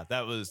 Yeah,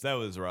 that was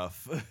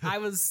rough. I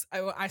was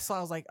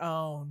like,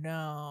 oh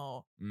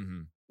no.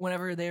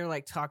 Whenever they were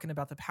like talking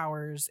about the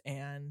powers,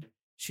 and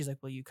she's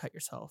like, will you cut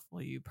yourself?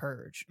 Will you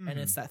purge? And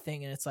it's that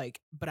thing, and it's like,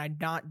 but I'm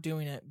not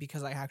doing it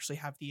because I actually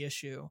have the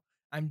issue.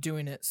 I'm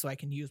doing it so I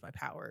can use my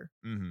power.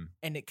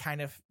 And it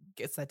kind of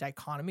gets that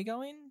dichotomy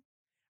going.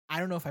 I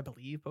don't know if I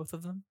believe both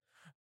of them,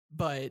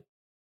 but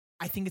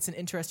I think it's an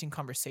interesting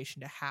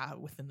conversation to have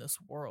within this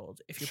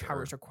world if your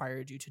powers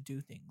required you to do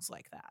things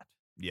like that.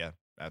 Yeah,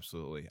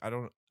 absolutely. I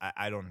don't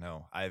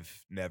know. I've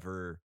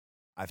never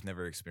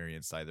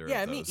experienced either of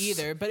Yeah, those. me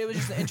either, but it was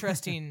just an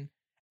interesting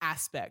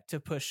aspect to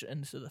push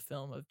into the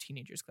film of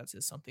teenagers because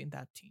it's something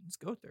that teens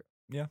go through.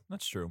 Yeah,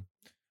 that's true.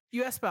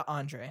 You asked about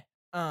Andre.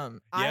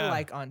 I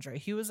like Andre.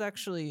 He was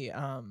actually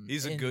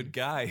he's a good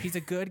guy. He's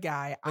a good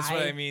guy. That's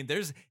what I mean.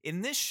 There's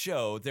in this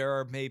show there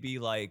are maybe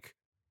like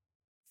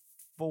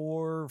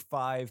 4 or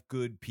 5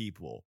 good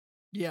people.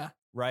 Yeah.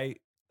 Right?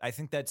 I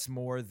think that's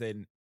more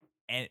than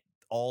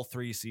all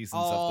 3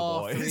 seasons of the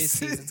boys. 3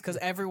 seasons, because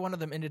every one of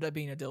them ended up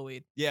being a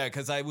dillweed. Yeah,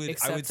 because I would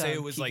say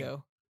it was Kiko. like,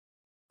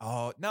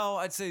 oh no,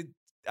 I'd say,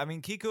 I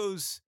mean,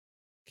 Kiko's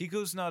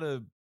not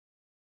an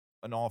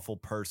awful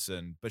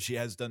person, but she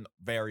has done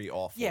very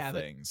awful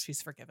things. But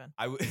she's forgiven.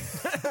 I would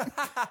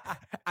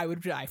I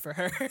would die for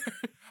her.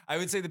 I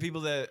would say the people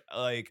that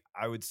like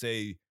I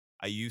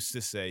used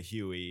to say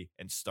Huey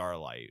and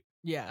Starlight.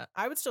 Yeah,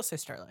 I would still say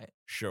Starlight.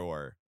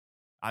 Sure.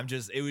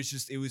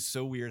 It was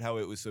so weird how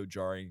it was so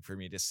jarring for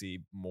me to see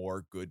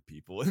more good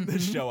people in the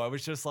show. I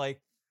was just like,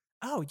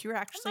 oh, you're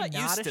actually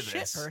not a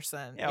shit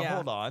person. Yeah,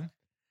 hold on.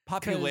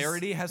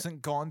 Popularity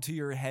hasn't gone to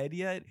your head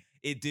yet.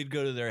 It did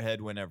go to their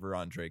head whenever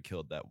Andre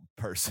killed that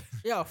person.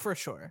 Yeah, for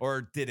sure.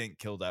 Or didn't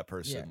kill that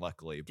person,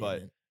 luckily.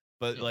 But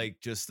like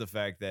just the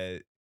fact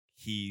that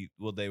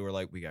they were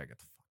like, we gotta get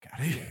the fuck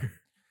out of here.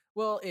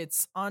 Well,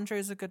 it's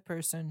Andre's a good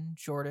person,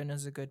 Jordan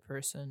is a good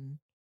person,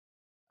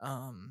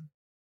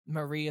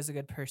 Marie is a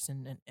good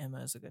person, and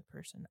Emma is a good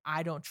person.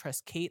 I don't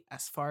trust Kate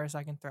as far as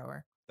I can throw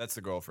her. That's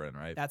the girlfriend,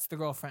 right? That's the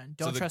girlfriend.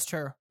 Don't trust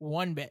her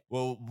one bit.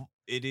 Well,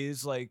 it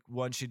is like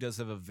one, she does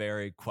have a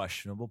very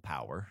questionable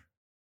power.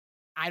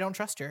 I don't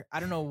trust her.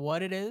 I don't know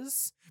what it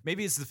is.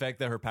 Maybe it's the fact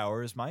that her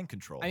power is mind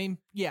control. I mean,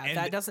 yeah,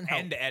 that doesn't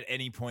help. And at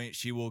any point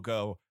she will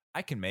go,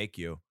 I can make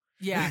you.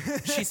 Yeah,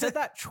 she said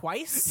that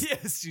twice.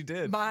 Yes, she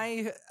did.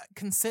 My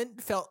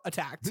consent felt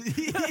attacked.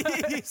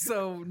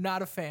 So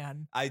not a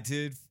fan. I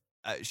did.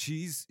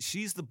 She's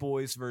the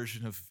boys'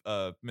 version of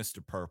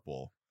Mr.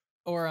 Purple.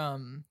 Or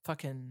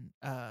fucking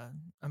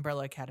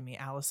Umbrella Academy,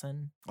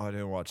 Allison. Oh, I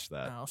didn't watch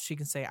that. No, she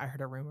can say I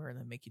heard a rumor and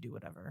then make you do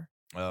whatever.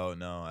 Oh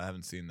no, I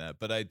haven't seen that.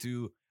 But I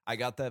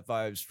got that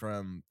vibes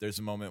from, there's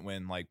a moment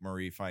when like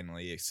Marie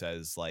finally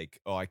says like,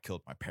 oh, I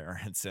killed my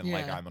parents and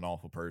like I'm an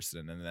awful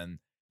person, and then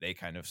they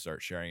kind of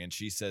start sharing, and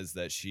she says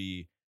that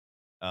she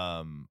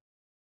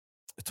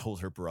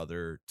told her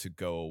brother to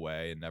go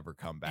away and never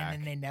come back,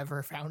 and then they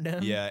never found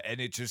him. Yeah,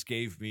 and it just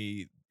gave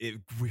me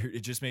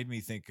it just made me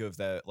think of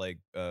that like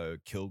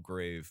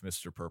Kilgrave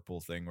Mr.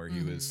 Purple thing where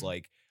he was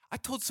like, I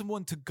told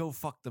someone to go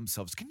fuck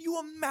themselves. Can you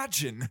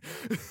imagine?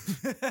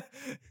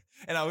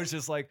 And I was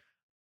just like,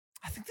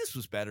 I think this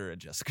was better in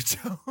Jessica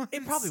Jones.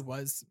 It probably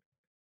was.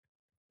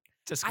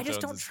 Jessica I just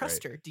Jones don't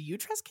trust her. Do you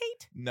trust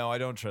Kate? No, I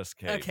don't trust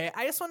Kate. Okay,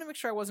 I just want to make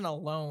sure I wasn't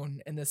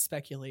alone in this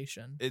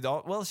speculation.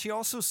 Well, she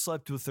also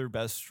slept with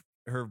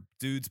her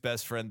dude's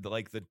best friend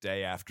like the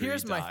day after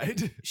Here's he died. my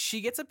thing.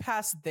 She gets a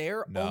pass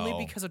there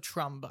only because of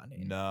trauma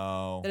bonding.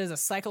 No. That is a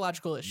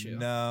psychological issue.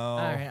 No. All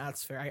right,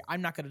 that's fair.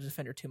 I'm not going to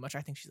defend her too much.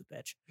 I think she's a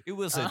bitch. It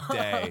was a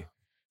day.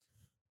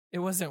 It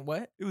wasn't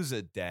what? It was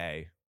a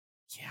day.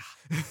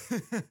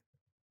 Yeah.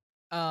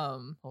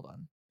 Hold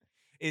on.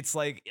 It's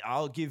like,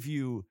 I'll give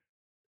you,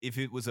 if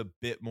it was a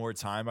bit more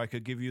time, I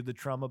could give you the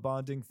trauma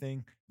bonding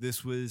thing.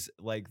 This was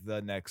like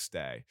the next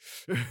day.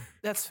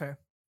 That's fair.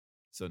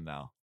 So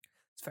no.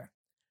 It's fair.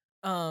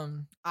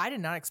 I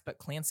did not expect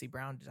Clancy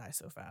Brown to die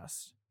so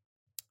fast.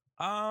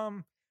 I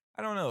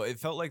don't know. It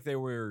felt like they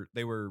were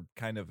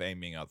kind of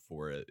aiming up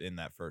for it in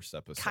that first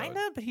episode. Kind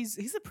of, but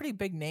he's a pretty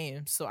big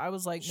name, so I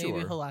was like, maybe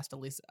he'll last at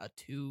least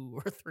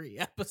 2 or 3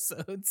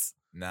 episodes.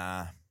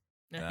 Nah.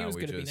 No, he was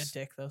good at being a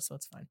dick though, so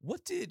it's fine.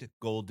 What did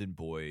Golden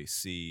Boy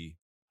see?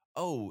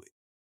 Oh,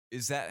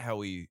 is that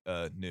how he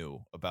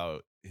knew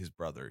about his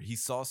brother? He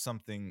saw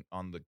something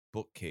on the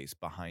bookcase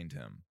behind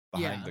him.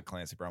 behind the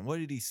Clancy Brown. What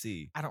did he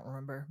see? I don't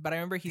remember, but I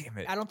remember Damn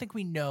it. I don't think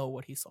we know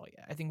what he saw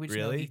yet. I think we just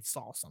know Really? he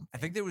saw something. I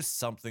think there was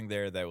something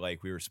there that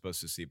like we were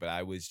supposed to see, but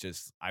I was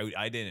just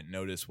I didn't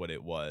notice what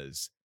it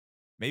was.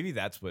 Maybe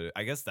that's what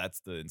I guess that's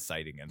the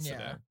inciting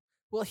incident. Yeah.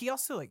 Well, he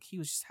also he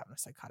was just having a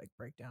psychotic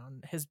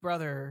breakdown. His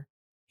brother,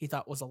 he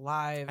thought was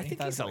alive. I and think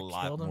he he's a thought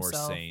lot killed more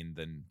himself. sane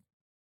than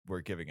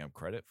we're giving him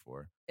credit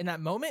for. In that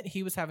moment,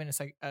 he was having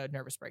a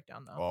nervous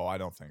breakdown though. Oh, I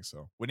don't think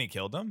so. When he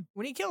killed him?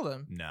 When he killed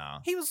him, No.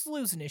 he was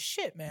losing his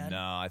shit, man. No,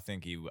 I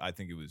think he was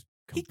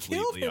He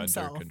killed completely under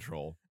himself.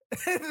 control.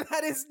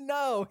 That is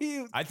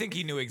I think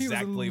he knew was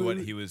exactly what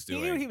he was He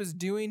doing. knew what he was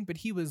doing, but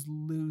he was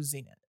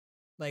losing it.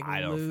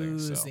 I don't think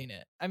so. Losing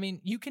it. I mean,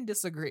 you can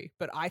disagree,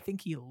 but I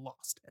think he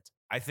lost it.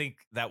 I think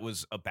that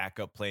was a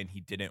backup plan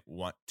he didn't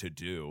want to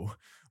do,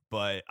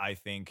 but I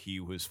think he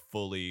was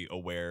fully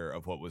aware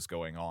of what was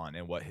going on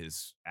and what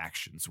his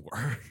actions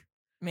were.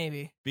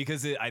 Maybe.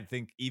 Because I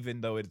think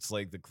even though it's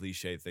like the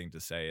cliche thing to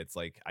say, it's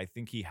like I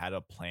think he had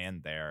a plan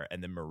there,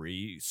 and then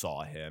Marie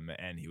saw him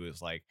and he was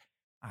like,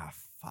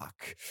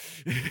 fuck.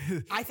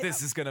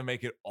 This is gonna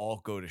make it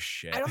all go to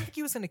shit. I don't think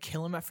he was going to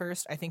kill him at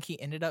first. I think he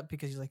ended up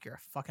because he's like, you're a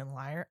fucking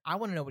liar. I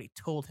want to know what he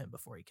told him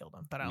before he killed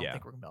him, but I don't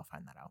think we're going to be able to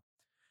find that out.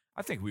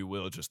 I think we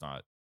will, just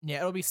not Yeah,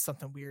 it'll be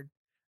something weird.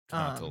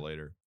 until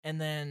later. And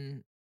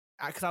then,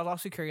 because I was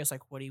also curious,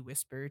 what he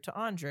whispered to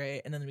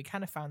Andre, and then we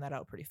kind of found that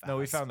out pretty fast. No,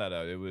 we found that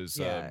out. It was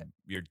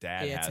your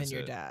dad Yeah, has it's in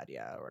your it. dad,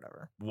 yeah, or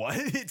whatever. What?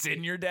 It's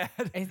in your dad?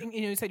 I think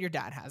he said your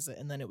dad has it,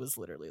 and then it was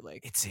literally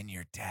like It's in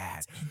your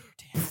dad. it's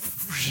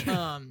in your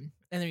dad.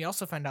 And then we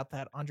also find out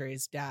that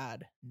Andre's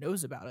dad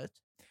knows about it.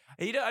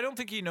 I don't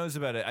think he knows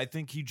about it. I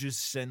think he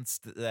just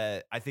sensed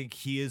that. I think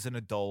he is an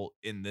adult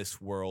in this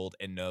world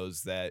and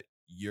knows that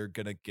you're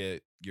gonna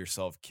get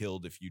yourself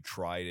killed if you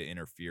try to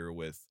interfere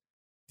with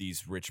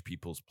these rich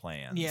people's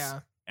plans.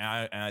 Yeah.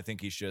 And I think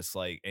he's just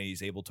like, and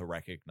he's able to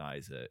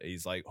recognize it.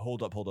 He's like,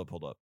 hold up.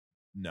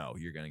 No,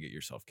 you're gonna get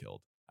yourself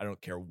killed. I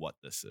don't care what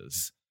this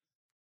is.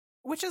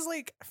 Which is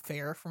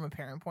fair from a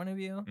parent point of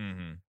view,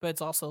 Mm-hmm. but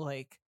it's also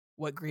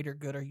what greater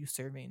good are you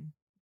serving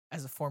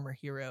as a former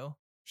hero?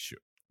 Sure.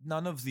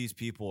 None of these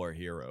people are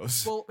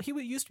heroes. Well, he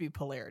used to be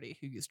Polarity,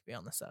 who used to be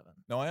on the 7.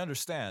 No, I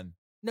understand.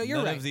 No, you're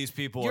None right. of these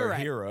people You're are right.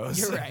 heroes.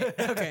 You're right.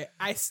 Okay,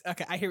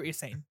 I hear what you're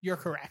saying. You're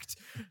correct.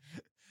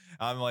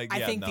 I'm like, I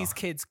yeah, think no. these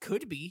kids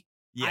could be.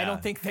 Yeah. I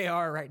don't think they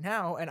are right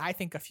now, and I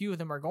think a few of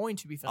them are going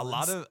to be villains.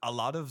 A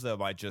lot of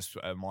them,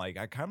 I'm like,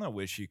 I kind of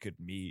wish you could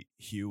meet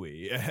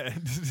Huey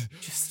and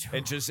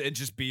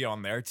just be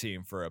on their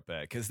team for a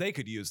bit, because they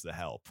could use the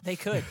help. They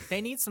could. They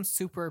need some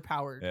super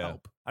powered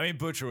help. I mean,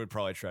 Butcher would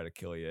probably try to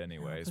kill you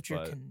anyways.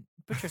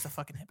 Butcher's a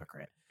fucking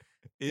hypocrite.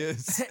 He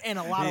is. In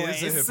a lot of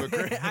He is ways. a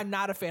hypocrite. I'm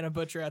not a fan of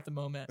Butcher at the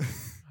moment.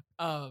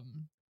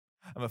 I'm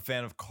a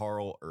fan of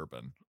Carl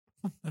Urban.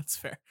 That's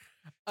fair.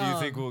 Do you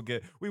think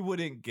we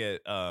wouldn't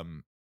get I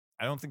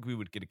don't think we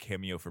would get a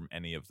cameo from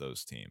any of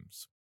those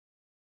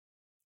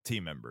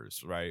team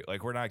members, right?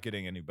 Like, we're not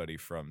getting anybody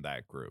from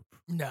that group.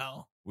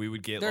 No. We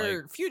would get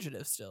They're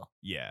fugitives still.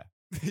 Yeah.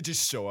 They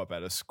just show up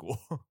at a school.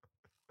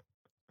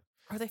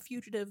 Are they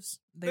fugitives?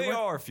 They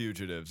are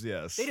fugitives,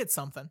 yes. They did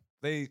something.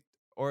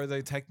 Or are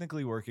they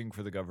technically working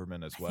for the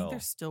government as I well? think they're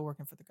still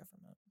working for the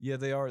government. Yeah,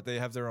 they are. They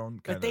have their own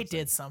kind But of they thing.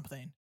 did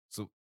something.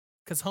 So,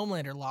 because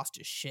Homelander lost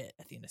his shit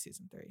at the end of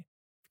season 3. If you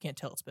can't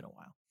tell, it's been a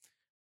while.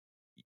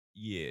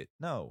 yeah,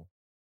 no.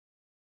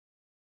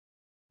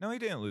 No, he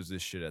didn't lose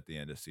this shit at the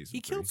end of season 3.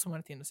 He killed someone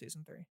at the end of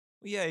season 3.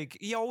 Yeah,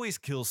 he always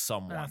kills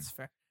someone. That's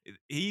fair.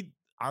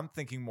 I'm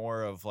thinking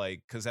more of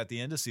because at the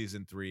end of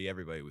season 3,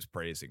 everybody was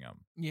praising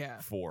him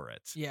for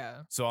it.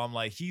 Yeah. So I'm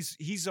like,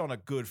 he's on a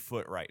good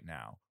foot right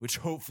now, which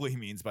hopefully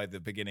means by the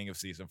beginning of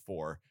season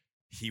 4,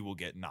 he will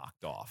get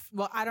knocked off.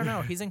 Well, I don't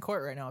know. He's in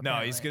court right now. No,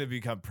 apparently. he's going to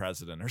become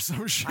president or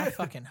some shit. I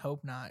fucking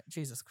hope not.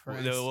 Jesus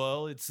Christ.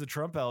 Well, it's the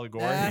Trump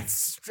allegory.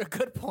 That's a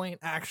good point,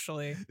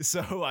 actually.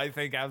 So I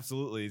think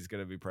absolutely he's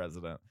going to be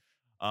president.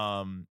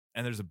 And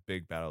there's a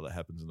big battle that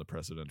happens in the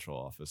presidential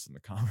office in the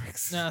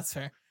comics. No, that's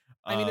fair.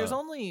 I mean, there's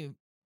only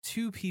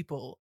 2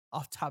 people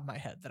off the top of my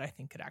head that I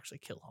think could actually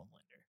kill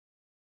Homelander.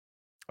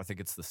 I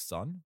think it's the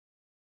Sun.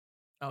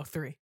 Oh,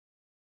 3.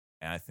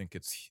 And I think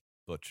it's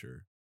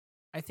Butcher.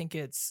 I think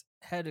it's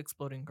Head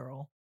Exploding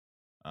Girl,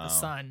 the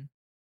Sun,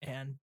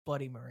 and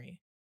Bloody Marie.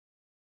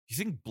 You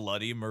think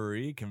Bloody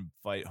Marie can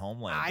fight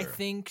Homelander? I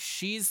think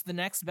she's the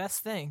next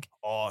best thing.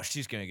 Oh,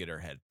 she's going to get her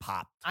head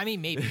popped. I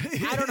mean, maybe.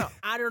 I don't know.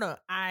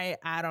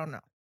 I don't know.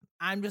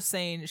 I'm just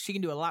saying she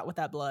can do a lot with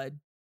that blood,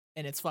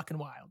 and it's fucking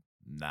wild.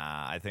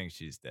 Nah, I think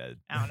she's dead.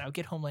 I don't know.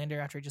 Get Homelander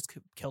after he just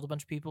killed a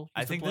bunch of people.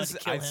 I think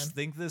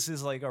this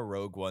is like a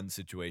Rogue One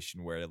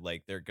situation where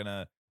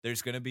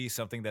there's gonna be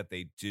something that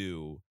they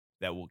do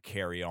that will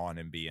carry on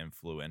and be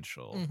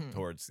influential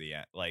towards the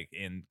end,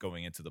 in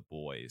going into the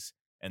boys,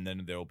 and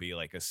then there'll be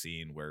a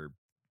scene where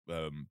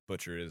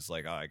Butcher is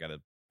like, oh, I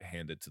gotta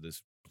hand it to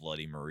this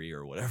Bloody Marie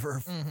or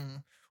whatever,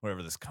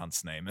 whatever this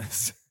cunt's name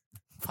is.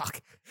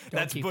 Fuck.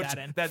 That's keep Butcher. that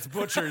in. That's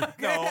Butcher.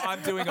 No,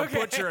 I'm doing a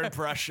Butcher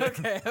impression.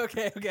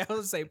 Okay. I was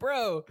gonna say,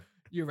 bro,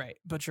 You're right.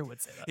 Butcher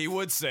would say that. He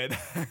would say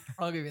that.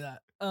 I'll give you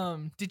that.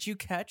 Did you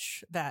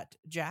catch that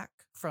Jack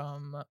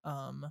from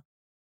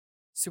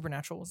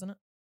Supernatural was in it?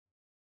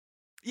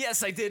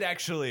 Yes, I did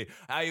actually.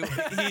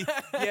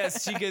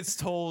 Yes, she gets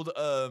told,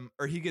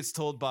 or he gets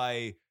told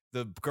by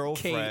the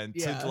girlfriend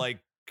Kate, yeah. to like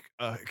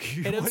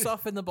hit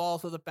himself in the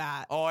balls with a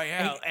bat. Oh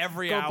yeah,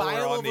 every hour go buy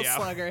a on little the hour.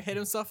 slugger, hit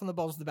himself in the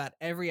balls with a bat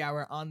every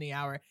hour on the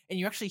hour, and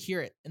you actually hear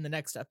it in the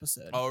next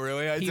episode. Oh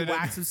really? He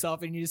whacks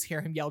himself, and you just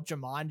hear him yell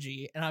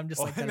Jumanji, and I'm just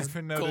like, I that is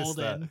never noticed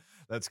golden. that.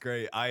 That's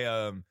great.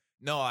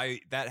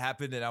 That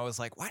happened, and I was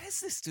like, why does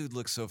this dude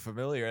look so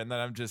familiar? And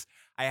then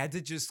I had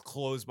to just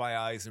close my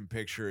eyes and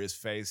picture his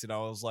face, and I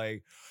was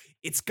like,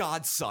 it's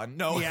God's son.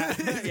 No, Yeah,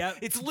 yep.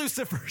 It's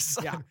Lucifer's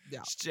son. Yeah.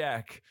 It's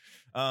Jack.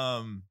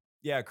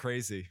 Yeah,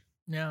 crazy.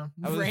 Yeah,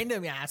 was-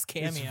 random ass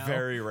cameo. It's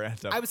very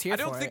random. I was here I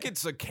don't for think it.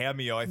 it's a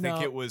cameo. I think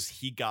No. it was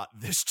he got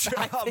this job.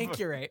 I think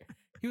you're right.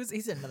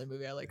 He's in another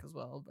movie I like as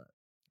well, but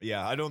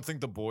Yeah, I don't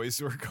think the boys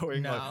were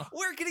going No. like,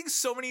 we're getting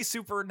so many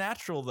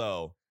Supernatural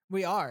though.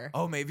 we are.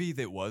 Oh, maybe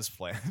it was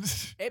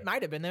planned. It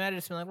might have been. They might have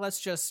just been like, let's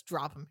just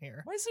drop him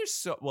here. Why is there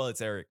so well,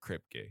 it's Eric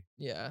Kripke.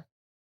 Yeah.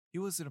 He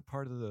wasn't a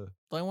part of the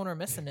The only one we're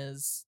missing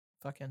is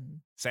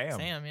fucking Sam.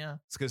 Sam, yeah.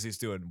 It's because he's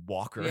doing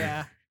Walker.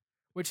 Yeah.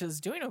 Which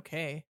is doing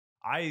okay.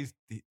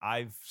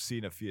 I've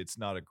seen a few. It's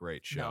not a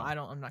great show. No,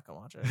 I'm not gonna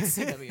watch it. It's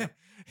CW.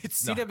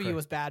 It's not CW great.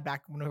 was bad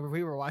back whenever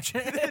we were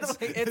watching it.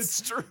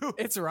 It's true.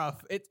 It's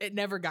rough. It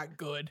never got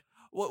good.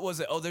 What was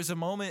it? Oh, there's a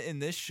moment in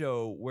this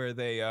show where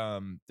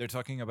they're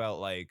talking about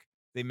like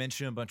they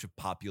mention a bunch of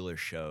popular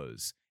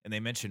shows and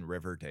they mention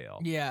Riverdale.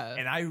 Yeah.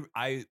 And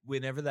I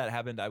whenever that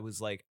happened, I was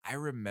like, I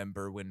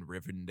remember when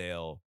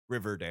Riverdale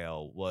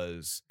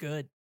was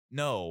Good.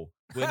 no,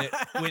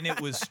 when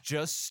it was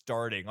just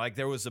starting. Like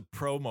there was a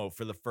promo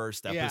for the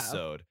first Yeah.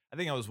 episode. I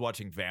think I was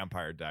watching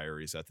Vampire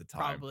Diaries at the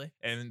time. Probably.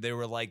 And they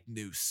were like,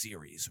 new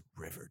series,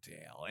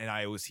 Riverdale. And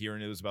I was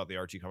hearing it was about the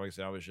Archie comics,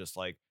 and I was just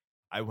like,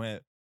 I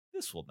went,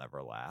 this will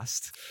never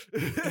last.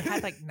 It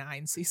had like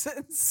 9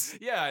 seasons.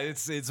 Yeah,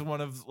 it's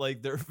one of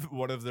like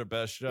one of their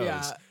best shows.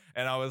 Yeah.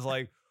 And I was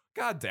like,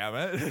 God damn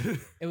it.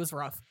 It was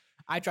rough.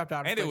 I dropped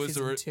out And of it was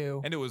season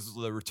 2. And it was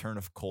the return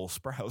of Cole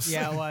Sprouse.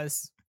 Yeah, it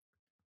was.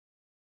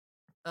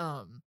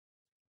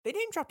 They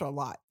name dropped a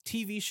lot.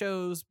 TV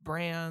shows,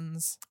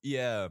 brands.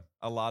 Yeah,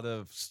 a lot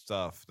of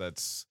stuff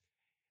that's,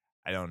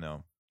 I don't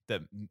know,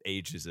 that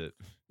ages it.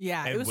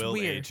 Yeah, And it was will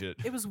weird. age it.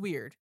 It was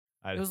weird.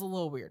 It was a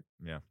little weird.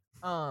 Yeah.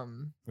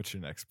 What's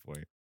your next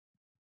point?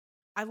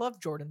 I love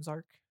Jordan's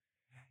arc.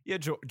 Yeah,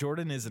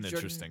 Jordan is an Jordan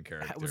interesting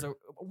character.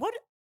 What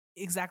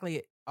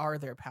exactly are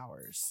their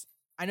powers?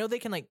 I know they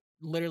can like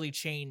literally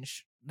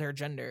change their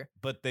gender.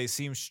 But they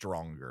seem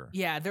stronger.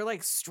 Yeah, they're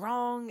like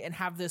strong and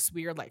have this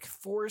weird like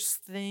force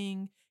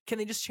thing. Can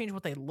they just change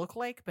what they look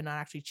like, but not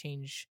actually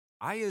change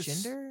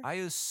gender? I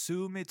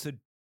assume it's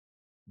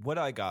what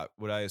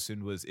I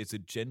assumed was it's a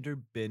gender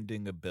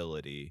bending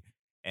ability.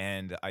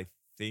 And I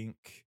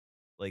think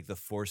like the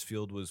force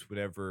field was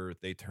whenever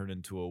they turn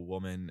into a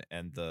woman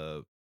and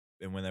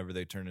whenever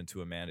they turn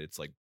into a man, it's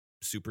like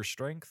super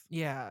strength.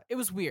 Yeah, it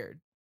was weird.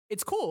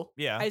 It's cool.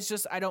 Yeah. It's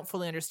just I don't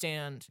fully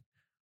understand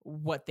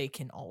what they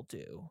can all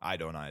do. I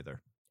don't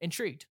either.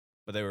 Intrigued.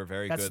 But they were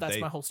very good. That's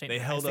my whole statement.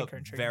 They I held think up they're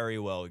intriguing. very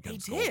well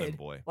against Golden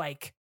Boy.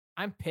 Like,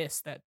 I'm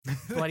pissed that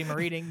Bloody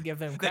Marie didn't give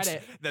them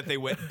credit. that they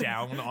went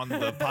down on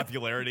the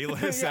popularity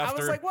list Yeah, after. I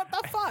was like, what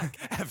the fuck?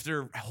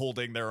 After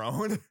holding their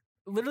own.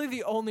 Literally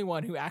the only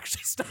one who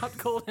actually stopped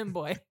Golden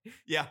Boy.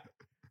 Yeah.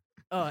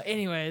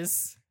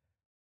 Anyways,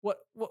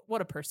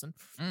 what a person.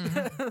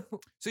 Mm-hmm.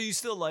 So you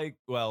still like?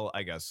 Well,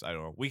 I guess I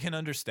don't know. We can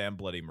understand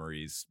Bloody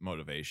Marie's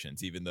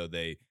motivations, even though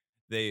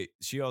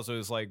she also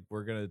is like,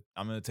 I'm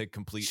gonna take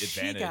complete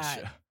advantage.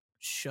 She got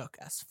shook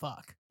as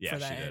fuck Yeah, for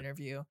that she did.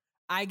 interview.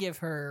 I give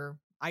her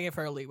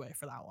leeway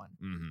for that one.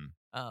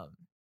 Mm-hmm.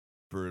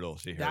 Brutal.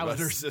 She heard That about was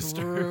her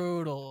sister.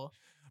 brutal.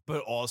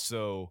 But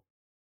also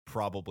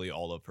probably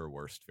all of her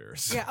worst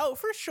fears. Yeah. Oh,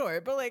 for sure.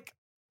 But like,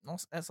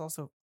 that's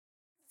also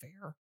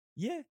fair.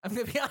 Yeah. I'm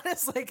gonna be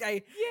honest. Like,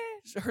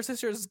 her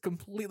sister is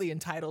completely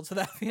entitled to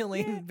that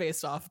feeling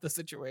based off the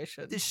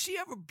situation. Does she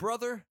have a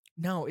brother?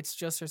 No, it's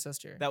just her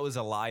sister. That was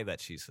a lie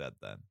that she said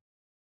then.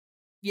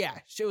 Yeah,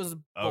 she was a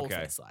Okay.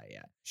 bold-faced lie.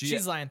 Yeah, She-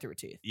 she's lying through her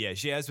teeth. Yeah,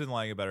 she has been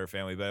lying about her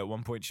family, but at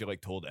one point she like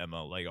told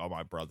Emma like, "Oh,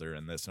 my brother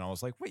and this," and I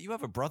was like, "Wait, you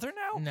have a brother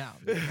now?" No,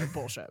 they're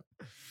bullshit.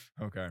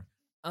 Okay.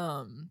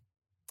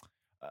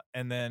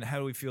 And then how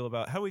do we feel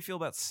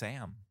about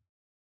Sam?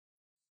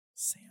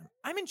 Sam,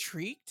 I'm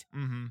intrigued.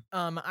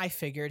 Mm-hmm. I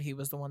figured he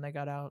was the one that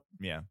got out.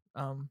 Yeah.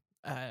 And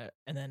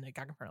then it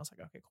got confirmed. I was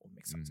like, okay, cool,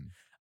 makes sense.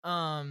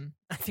 Mhm.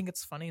 I think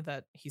it's funny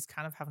that he's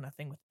kind of having a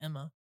thing with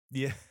Emma.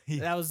 Yeah.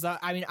 That was,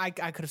 I mean, I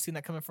could have seen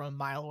that coming from a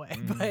mile away,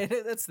 Mhm. but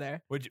it's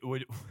there.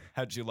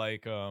 How'd you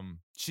like?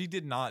 She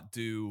did not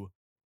do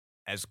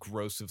as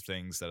gross of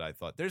things that I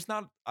thought.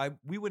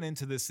 We went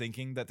into this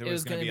thinking that there It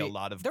was was going to gonna be be- a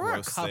lot of there were a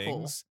gross couple.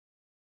 things.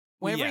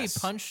 Whenever Yes. he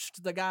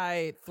punched the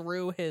guy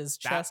through his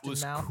chest That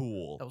was and mouth,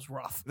 cool. that was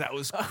rough. That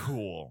was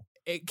cool.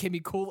 It can be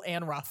cool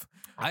and rough.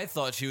 I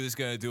thought she was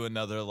gonna do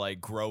another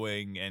like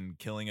growing and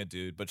killing a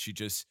dude, but she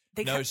just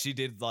she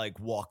did like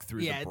walk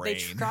through the brain. They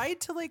tried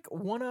to like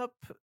one up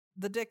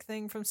the dick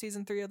thing from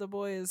season 3 of The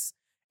Boys,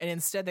 and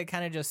instead they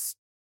kind of just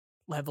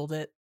leveled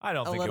it. I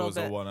don't think it was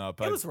bit. a one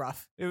up. It was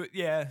rough.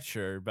 Yeah,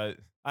 sure, but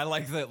I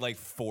like that like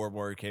 4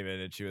 more came in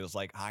and she was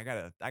like, I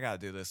gotta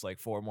do this like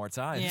 4 more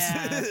times.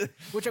 Yeah,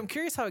 which I'm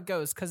curious how it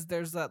goes because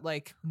there's that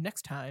like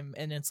next time,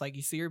 and it's like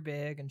you see her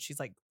big, and she's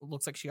like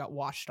looks like she got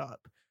washed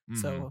up.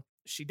 So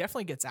she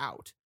definitely gets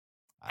out.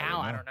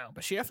 I don't know,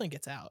 but she definitely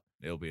gets out.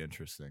 It'll be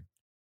interesting.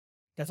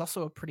 That's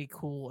also a pretty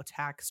cool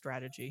attack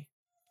strategy,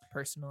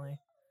 personally.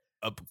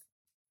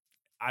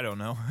 I don't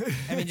know.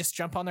 I mean, just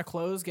jump on their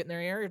clothes, get in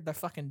their ear, they're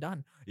fucking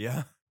done.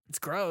 Yeah. It's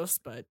gross,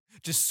 but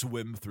just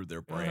swim through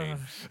their brain.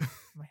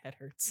 My head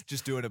hurts.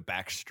 Just doing a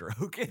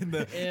backstroke in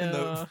the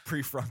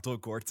prefrontal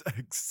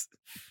cortex.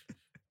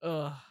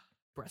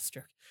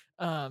 Breaststroke.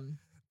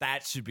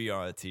 That should be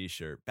on a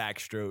t-shirt.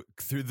 Backstroke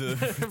through the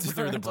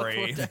through the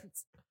brain.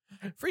 Cortex.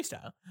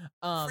 Freestyle.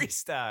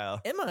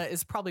 Freestyle. Emma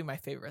is probably my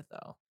favorite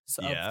though.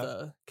 So of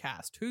the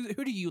cast. Who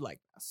do you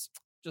like best?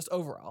 Just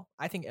overall.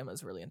 I think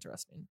Emma's really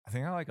interesting. I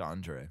think I like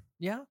Andre.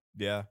 Yeah?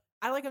 Yeah.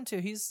 I like him too.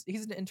 He's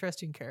an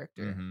interesting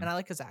character. And I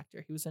like his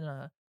actor. He was in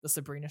the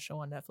Sabrina show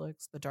on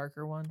Netflix, the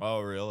darker one. Oh,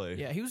 really?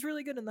 Yeah, he was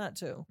really good in that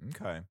too.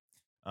 Okay.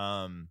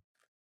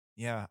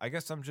 Yeah, I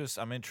guess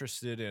I'm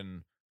interested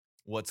in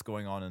what's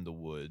going on in the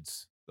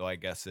woods. Though I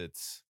guess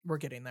we're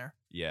getting there.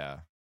 Yeah.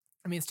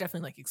 I mean, it's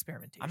definitely like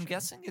experimentation. I'm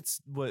guessing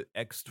it's what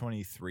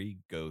X-23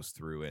 goes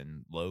through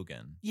in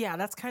Logan. Yeah,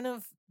 that's kind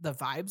of the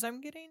vibes I'm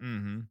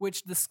getting,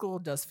 which the school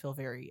does feel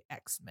very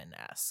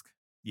X-Men-esque.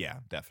 Yeah,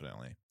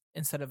 definitely.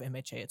 Instead of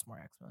MHA, it's more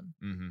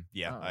X-Men.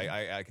 Yeah,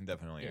 I can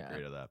definitely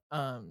agree to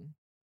that.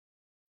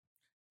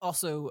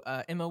 Also,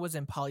 Emma was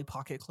in Polly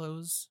Pocket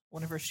clothes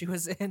whenever she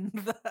was in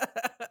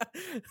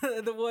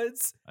the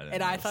woods.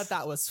 I thought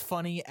that was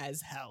funny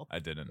as hell. I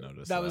didn't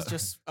notice that. Was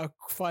just a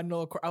fun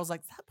little... I was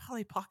like, is that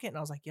Polly Pocket? And I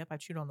was like, yep, I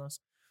chewed on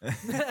those.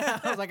 I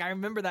was like, I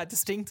remember that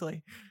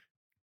distinctly.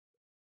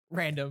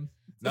 Random.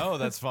 No,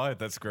 that's fine.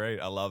 That's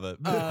great. I love it.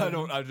 I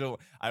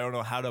don't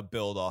know how to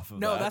build off of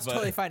that. No, that's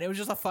totally fine. It was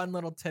just a fun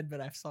little tidbit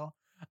I saw.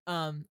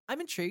 I'm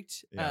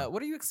intrigued. Yeah.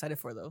 What are you excited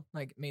for though?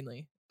 Like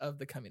mainly of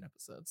the coming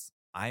episodes.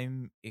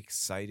 I'm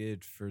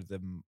excited for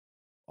them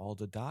all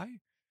to die.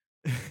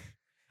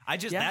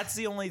 That's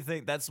the only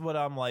thing. That's what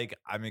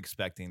I'm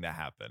expecting to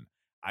happen.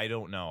 I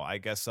don't know. I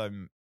guess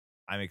I'm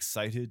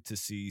excited to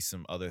see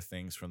some other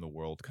things from the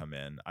world come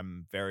in.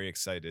 I'm very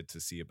excited to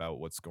see about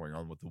what's going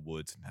on with the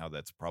woods and how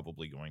that's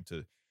probably going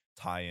to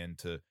tie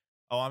into.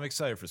 Oh, I'm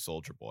excited for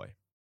Soldier Boy.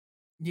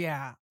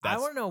 Yeah. I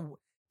want to know.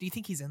 Do you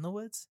think he's in the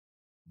woods?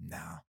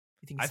 No.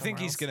 I think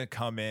he's going to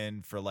come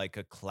in for like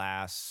a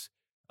class.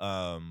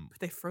 But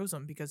they froze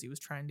him because he was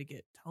trying to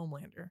get to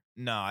Homelander.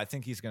 No, I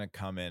think he's going to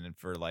come in and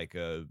for like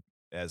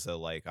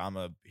I'm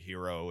a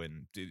hero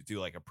and do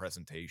like a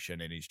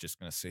presentation, and he's just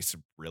going to say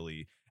some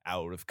really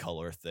out of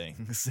color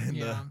things.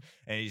 And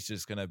he's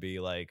just going to be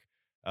like,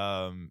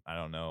 I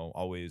don't know,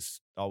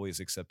 always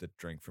accept a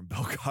drink from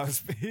Bill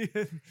Cosby.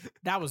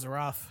 That was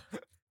rough.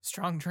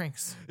 Strong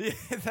drinks. Yeah,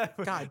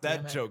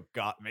 that joke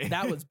got me.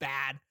 That was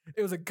bad.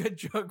 It was a good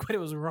joke, but it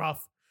was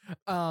rough.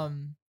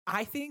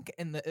 I think,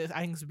 I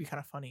think this would be kind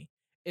of funny,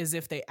 is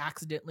if they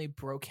accidentally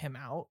broke him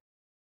out,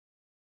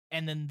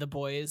 and then the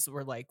boys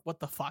were like, "What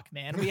the fuck,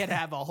 man? We had to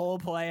have a whole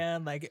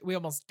plan. Like, we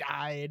almost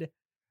died."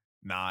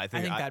 Nah, I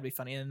think that'd be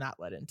funny, and that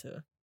led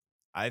into.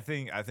 I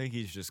think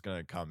he's just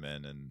gonna come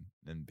in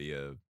and be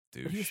a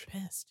douche. But he was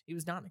pissed. He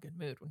was not in a good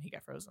mood when he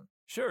got frozen.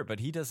 Sure, but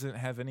he doesn't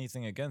have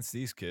anything against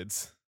these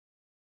kids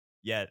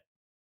yet.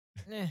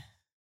 I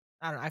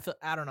don't know.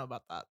 I don't know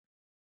about that.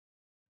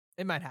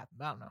 It might happen.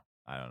 But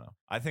I don't know.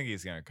 I think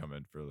he's gonna come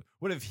in for.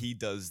 What if he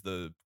does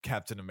the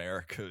Captain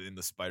America in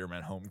the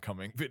Spider-Man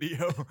Homecoming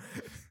video?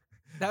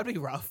 That would be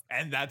rough.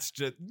 And that's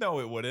just no,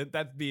 it wouldn't.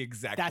 That'd be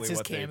exactly that's his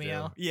what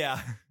cameo. They do.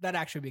 Yeah, that'd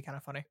actually be kind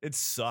of funny. It'd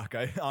suck.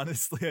 I'd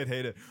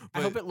hate it. But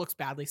I hope it looks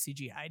badly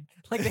CGI'd.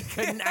 Like they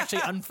couldn't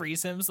actually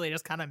unfreeze him, so they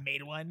just kind of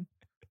made one.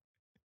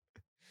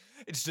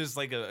 It's just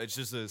like a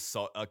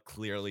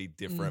clearly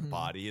different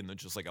body, and then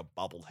just like a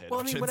bobblehead.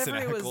 Well, I mean, whenever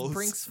it was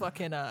Brink's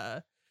fucking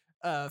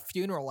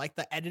funeral, like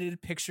the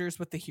edited pictures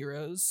with the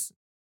heroes.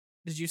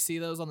 Did you see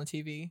those on the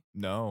TV?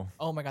 No.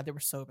 Oh my god, they were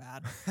so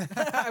bad.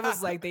 I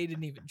was like, they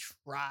didn't even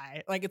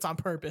try. Like it's on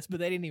purpose, but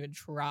they didn't even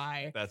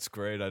try. That's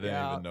great. I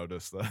didn't even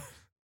notice that.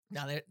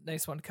 No, they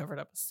just want to cover it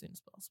up as soon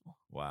as possible.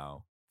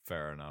 Wow.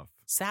 Fair enough.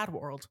 Sad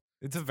world.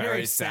 It's a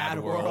very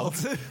sad world.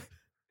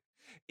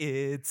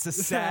 It's a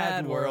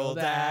sad world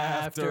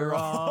after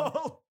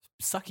all.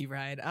 Sucky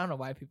ride. I don't know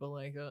why people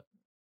like it.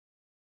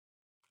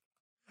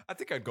 I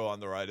think I'd go on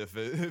the ride if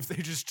they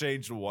just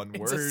changed one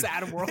word. It's a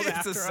sad world after all.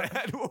 It's a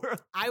sad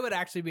world. I would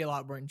actually be a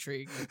lot more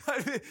intrigued.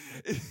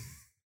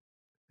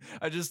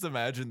 I just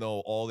imagine though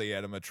all the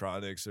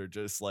animatronics are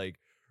just like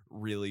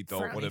really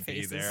don't want to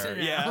be there.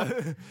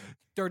 Yeah.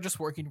 They're just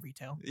working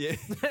retail. Yeah.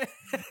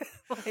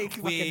 Like,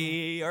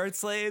 we are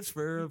slaves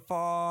for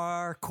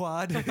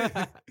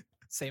Farquaad.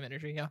 Same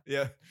energy, yeah.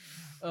 Yeah.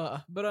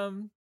 But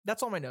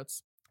that's all my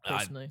notes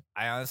personally.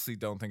 I honestly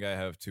don't think I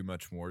have too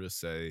much more to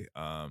say.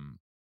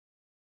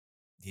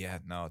 Yeah,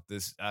 no,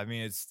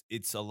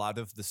 it's a lot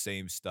of the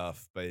same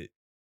stuff, but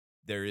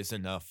there is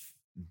enough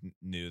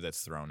new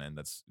that's thrown in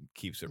that's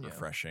keeps it Yeah.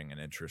 refreshing and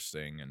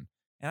interesting, and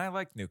I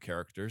like new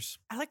characters.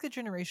 I like the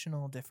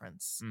generational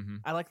difference. Mm-hmm.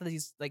 I like that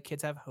these like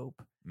kids have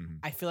hope. Mm-hmm.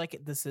 I feel like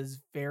this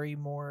is very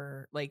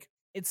more like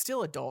it's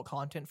still adult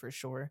content for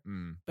sure,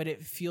 but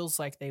it feels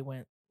like they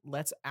went,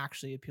 let's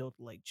actually appeal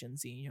to like Gen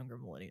Z and younger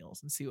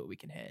millennials and see what we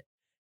can hit.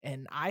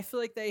 And I feel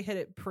like they hit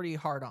it pretty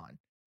hard on.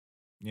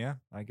 Yeah,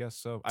 I guess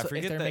so. I So if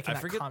forget they're that. making I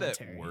that forget that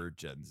commentary. word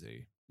Gen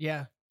Z,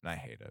 Yeah, and I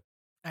hate it.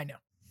 I know.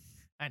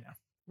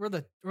 We're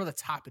the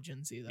top of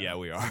Gen Z though. Yeah,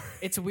 we are.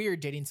 It's weird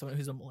dating someone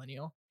who's a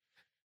millennial.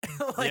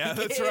 Yeah,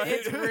 that's right.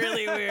 It's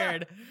really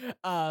weird.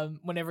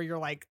 Whenever you're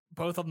like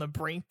both on the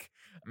brink.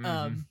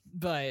 Mhm.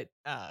 But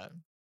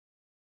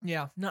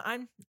yeah, no,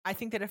 I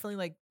think they definitely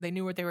like they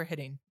knew what they were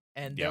hitting,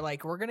 and they're Yeah.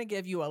 like, we're gonna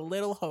give you a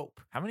little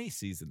hope. How many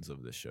seasons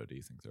of this show do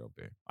you think there'll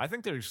be? I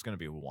think there's going to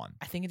be one.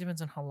 I think it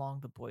depends on how long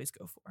the boys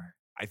go for.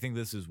 I think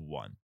this is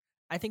one.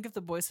 I think if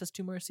the boys has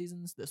 2 more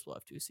seasons, this will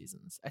have 2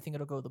 seasons. I think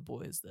it'll go the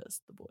boys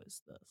this, the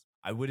boys this.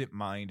 I wouldn't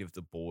mind if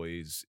the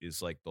boys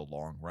is like the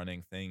long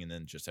running thing, and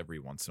then just every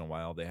once in a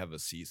while they have a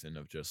season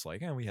of just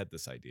like, we had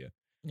this idea.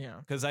 Yeah,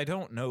 Because I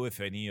don't know if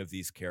any of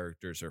these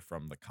characters are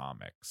from the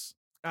comics.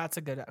 that's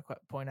a good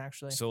point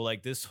actually. So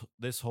like this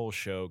whole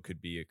show could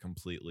be a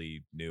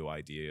completely new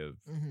idea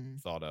Mhm.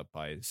 thought up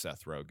by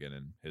Seth Rogen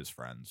and his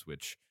friends,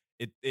 which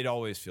it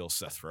always feels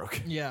Seth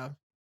Rogen. Yeah,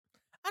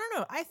 I don't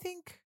know. I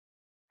think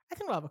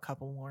we'll have a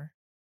couple more.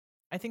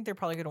 I think they're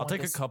probably gonna. I'll want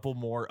take this. a couple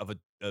more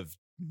of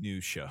new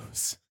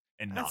shows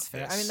and That's not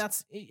fair. this. I mean,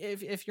 that's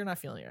if you're not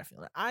feeling it, you're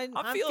not feeling it.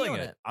 I'm feeling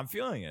it. I'm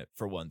feeling it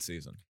for one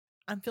season.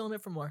 I'm feeling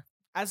it for more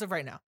as of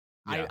right now.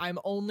 Yeah. I'm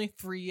only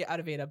 3 out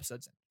of 8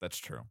 episodes in. That's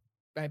true.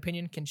 My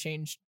opinion can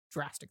change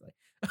drastically.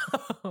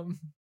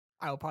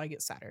 I will probably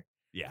get sadder.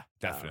 Yeah,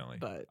 definitely.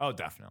 But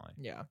Definitely.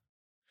 yeah,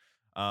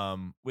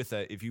 With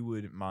that, if you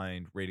wouldn't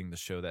mind rating the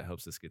show, that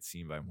helps us get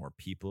seen by more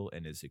people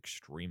and is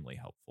extremely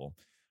helpful.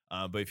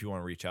 But if you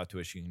want to reach out to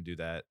us, you can do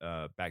that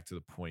back to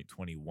the point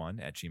 21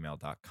 at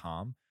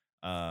gmail.com.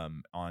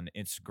 On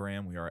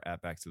Instagram, we are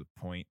at back to the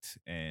point,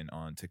 and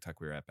on TikTok,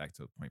 we are at back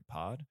to the point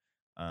pod.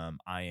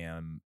 I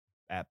am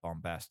at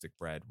bombastic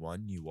Brad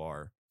 1. You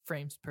are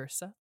frames per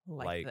set,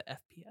 like the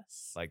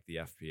FPS, like the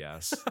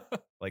FPS,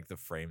 like the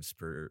frames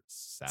per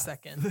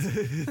second.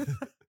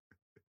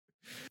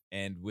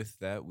 And with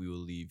that, we will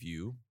leave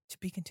you to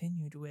be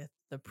continued with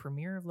the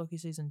premiere of Loki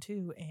season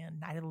 2 and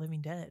Night of the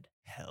Living Dead.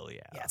 Hell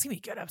yeah. Yeah, it's gonna be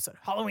a good episode.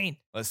 Halloween.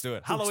 Let's do it.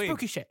 Ooh, Halloween.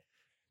 spooky shit.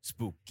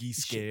 Spooky,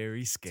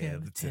 scary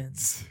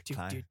skeletons.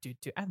 I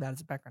have that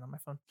as a background on my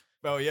phone.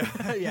 Oh yeah.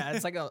 Yeah,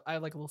 it's like I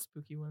have like a little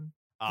spooky one.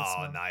 Oh,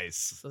 smell. nice.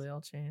 So they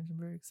all change. I'm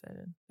very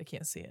excited. They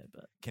can't see it,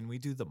 but Can we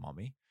do the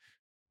Mummy?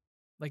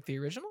 like the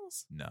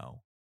originals?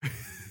 No.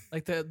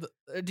 Like the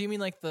do you mean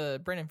like the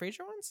Brendan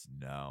Fraser ones?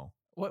 No.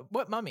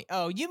 What mummy?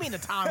 Oh, you mean the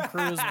Tom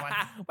Cruise one?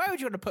 Why would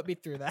you want to put me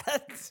through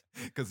that?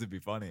 Because it'd be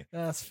funny.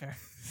 That's fair.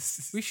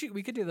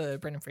 We could do the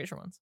Brendan Fraser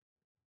ones.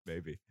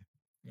 Maybe.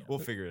 Yeah, We'll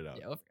figure it out.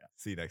 Yeah, we'll figure it out.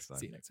 See you next time.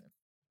 See you next time.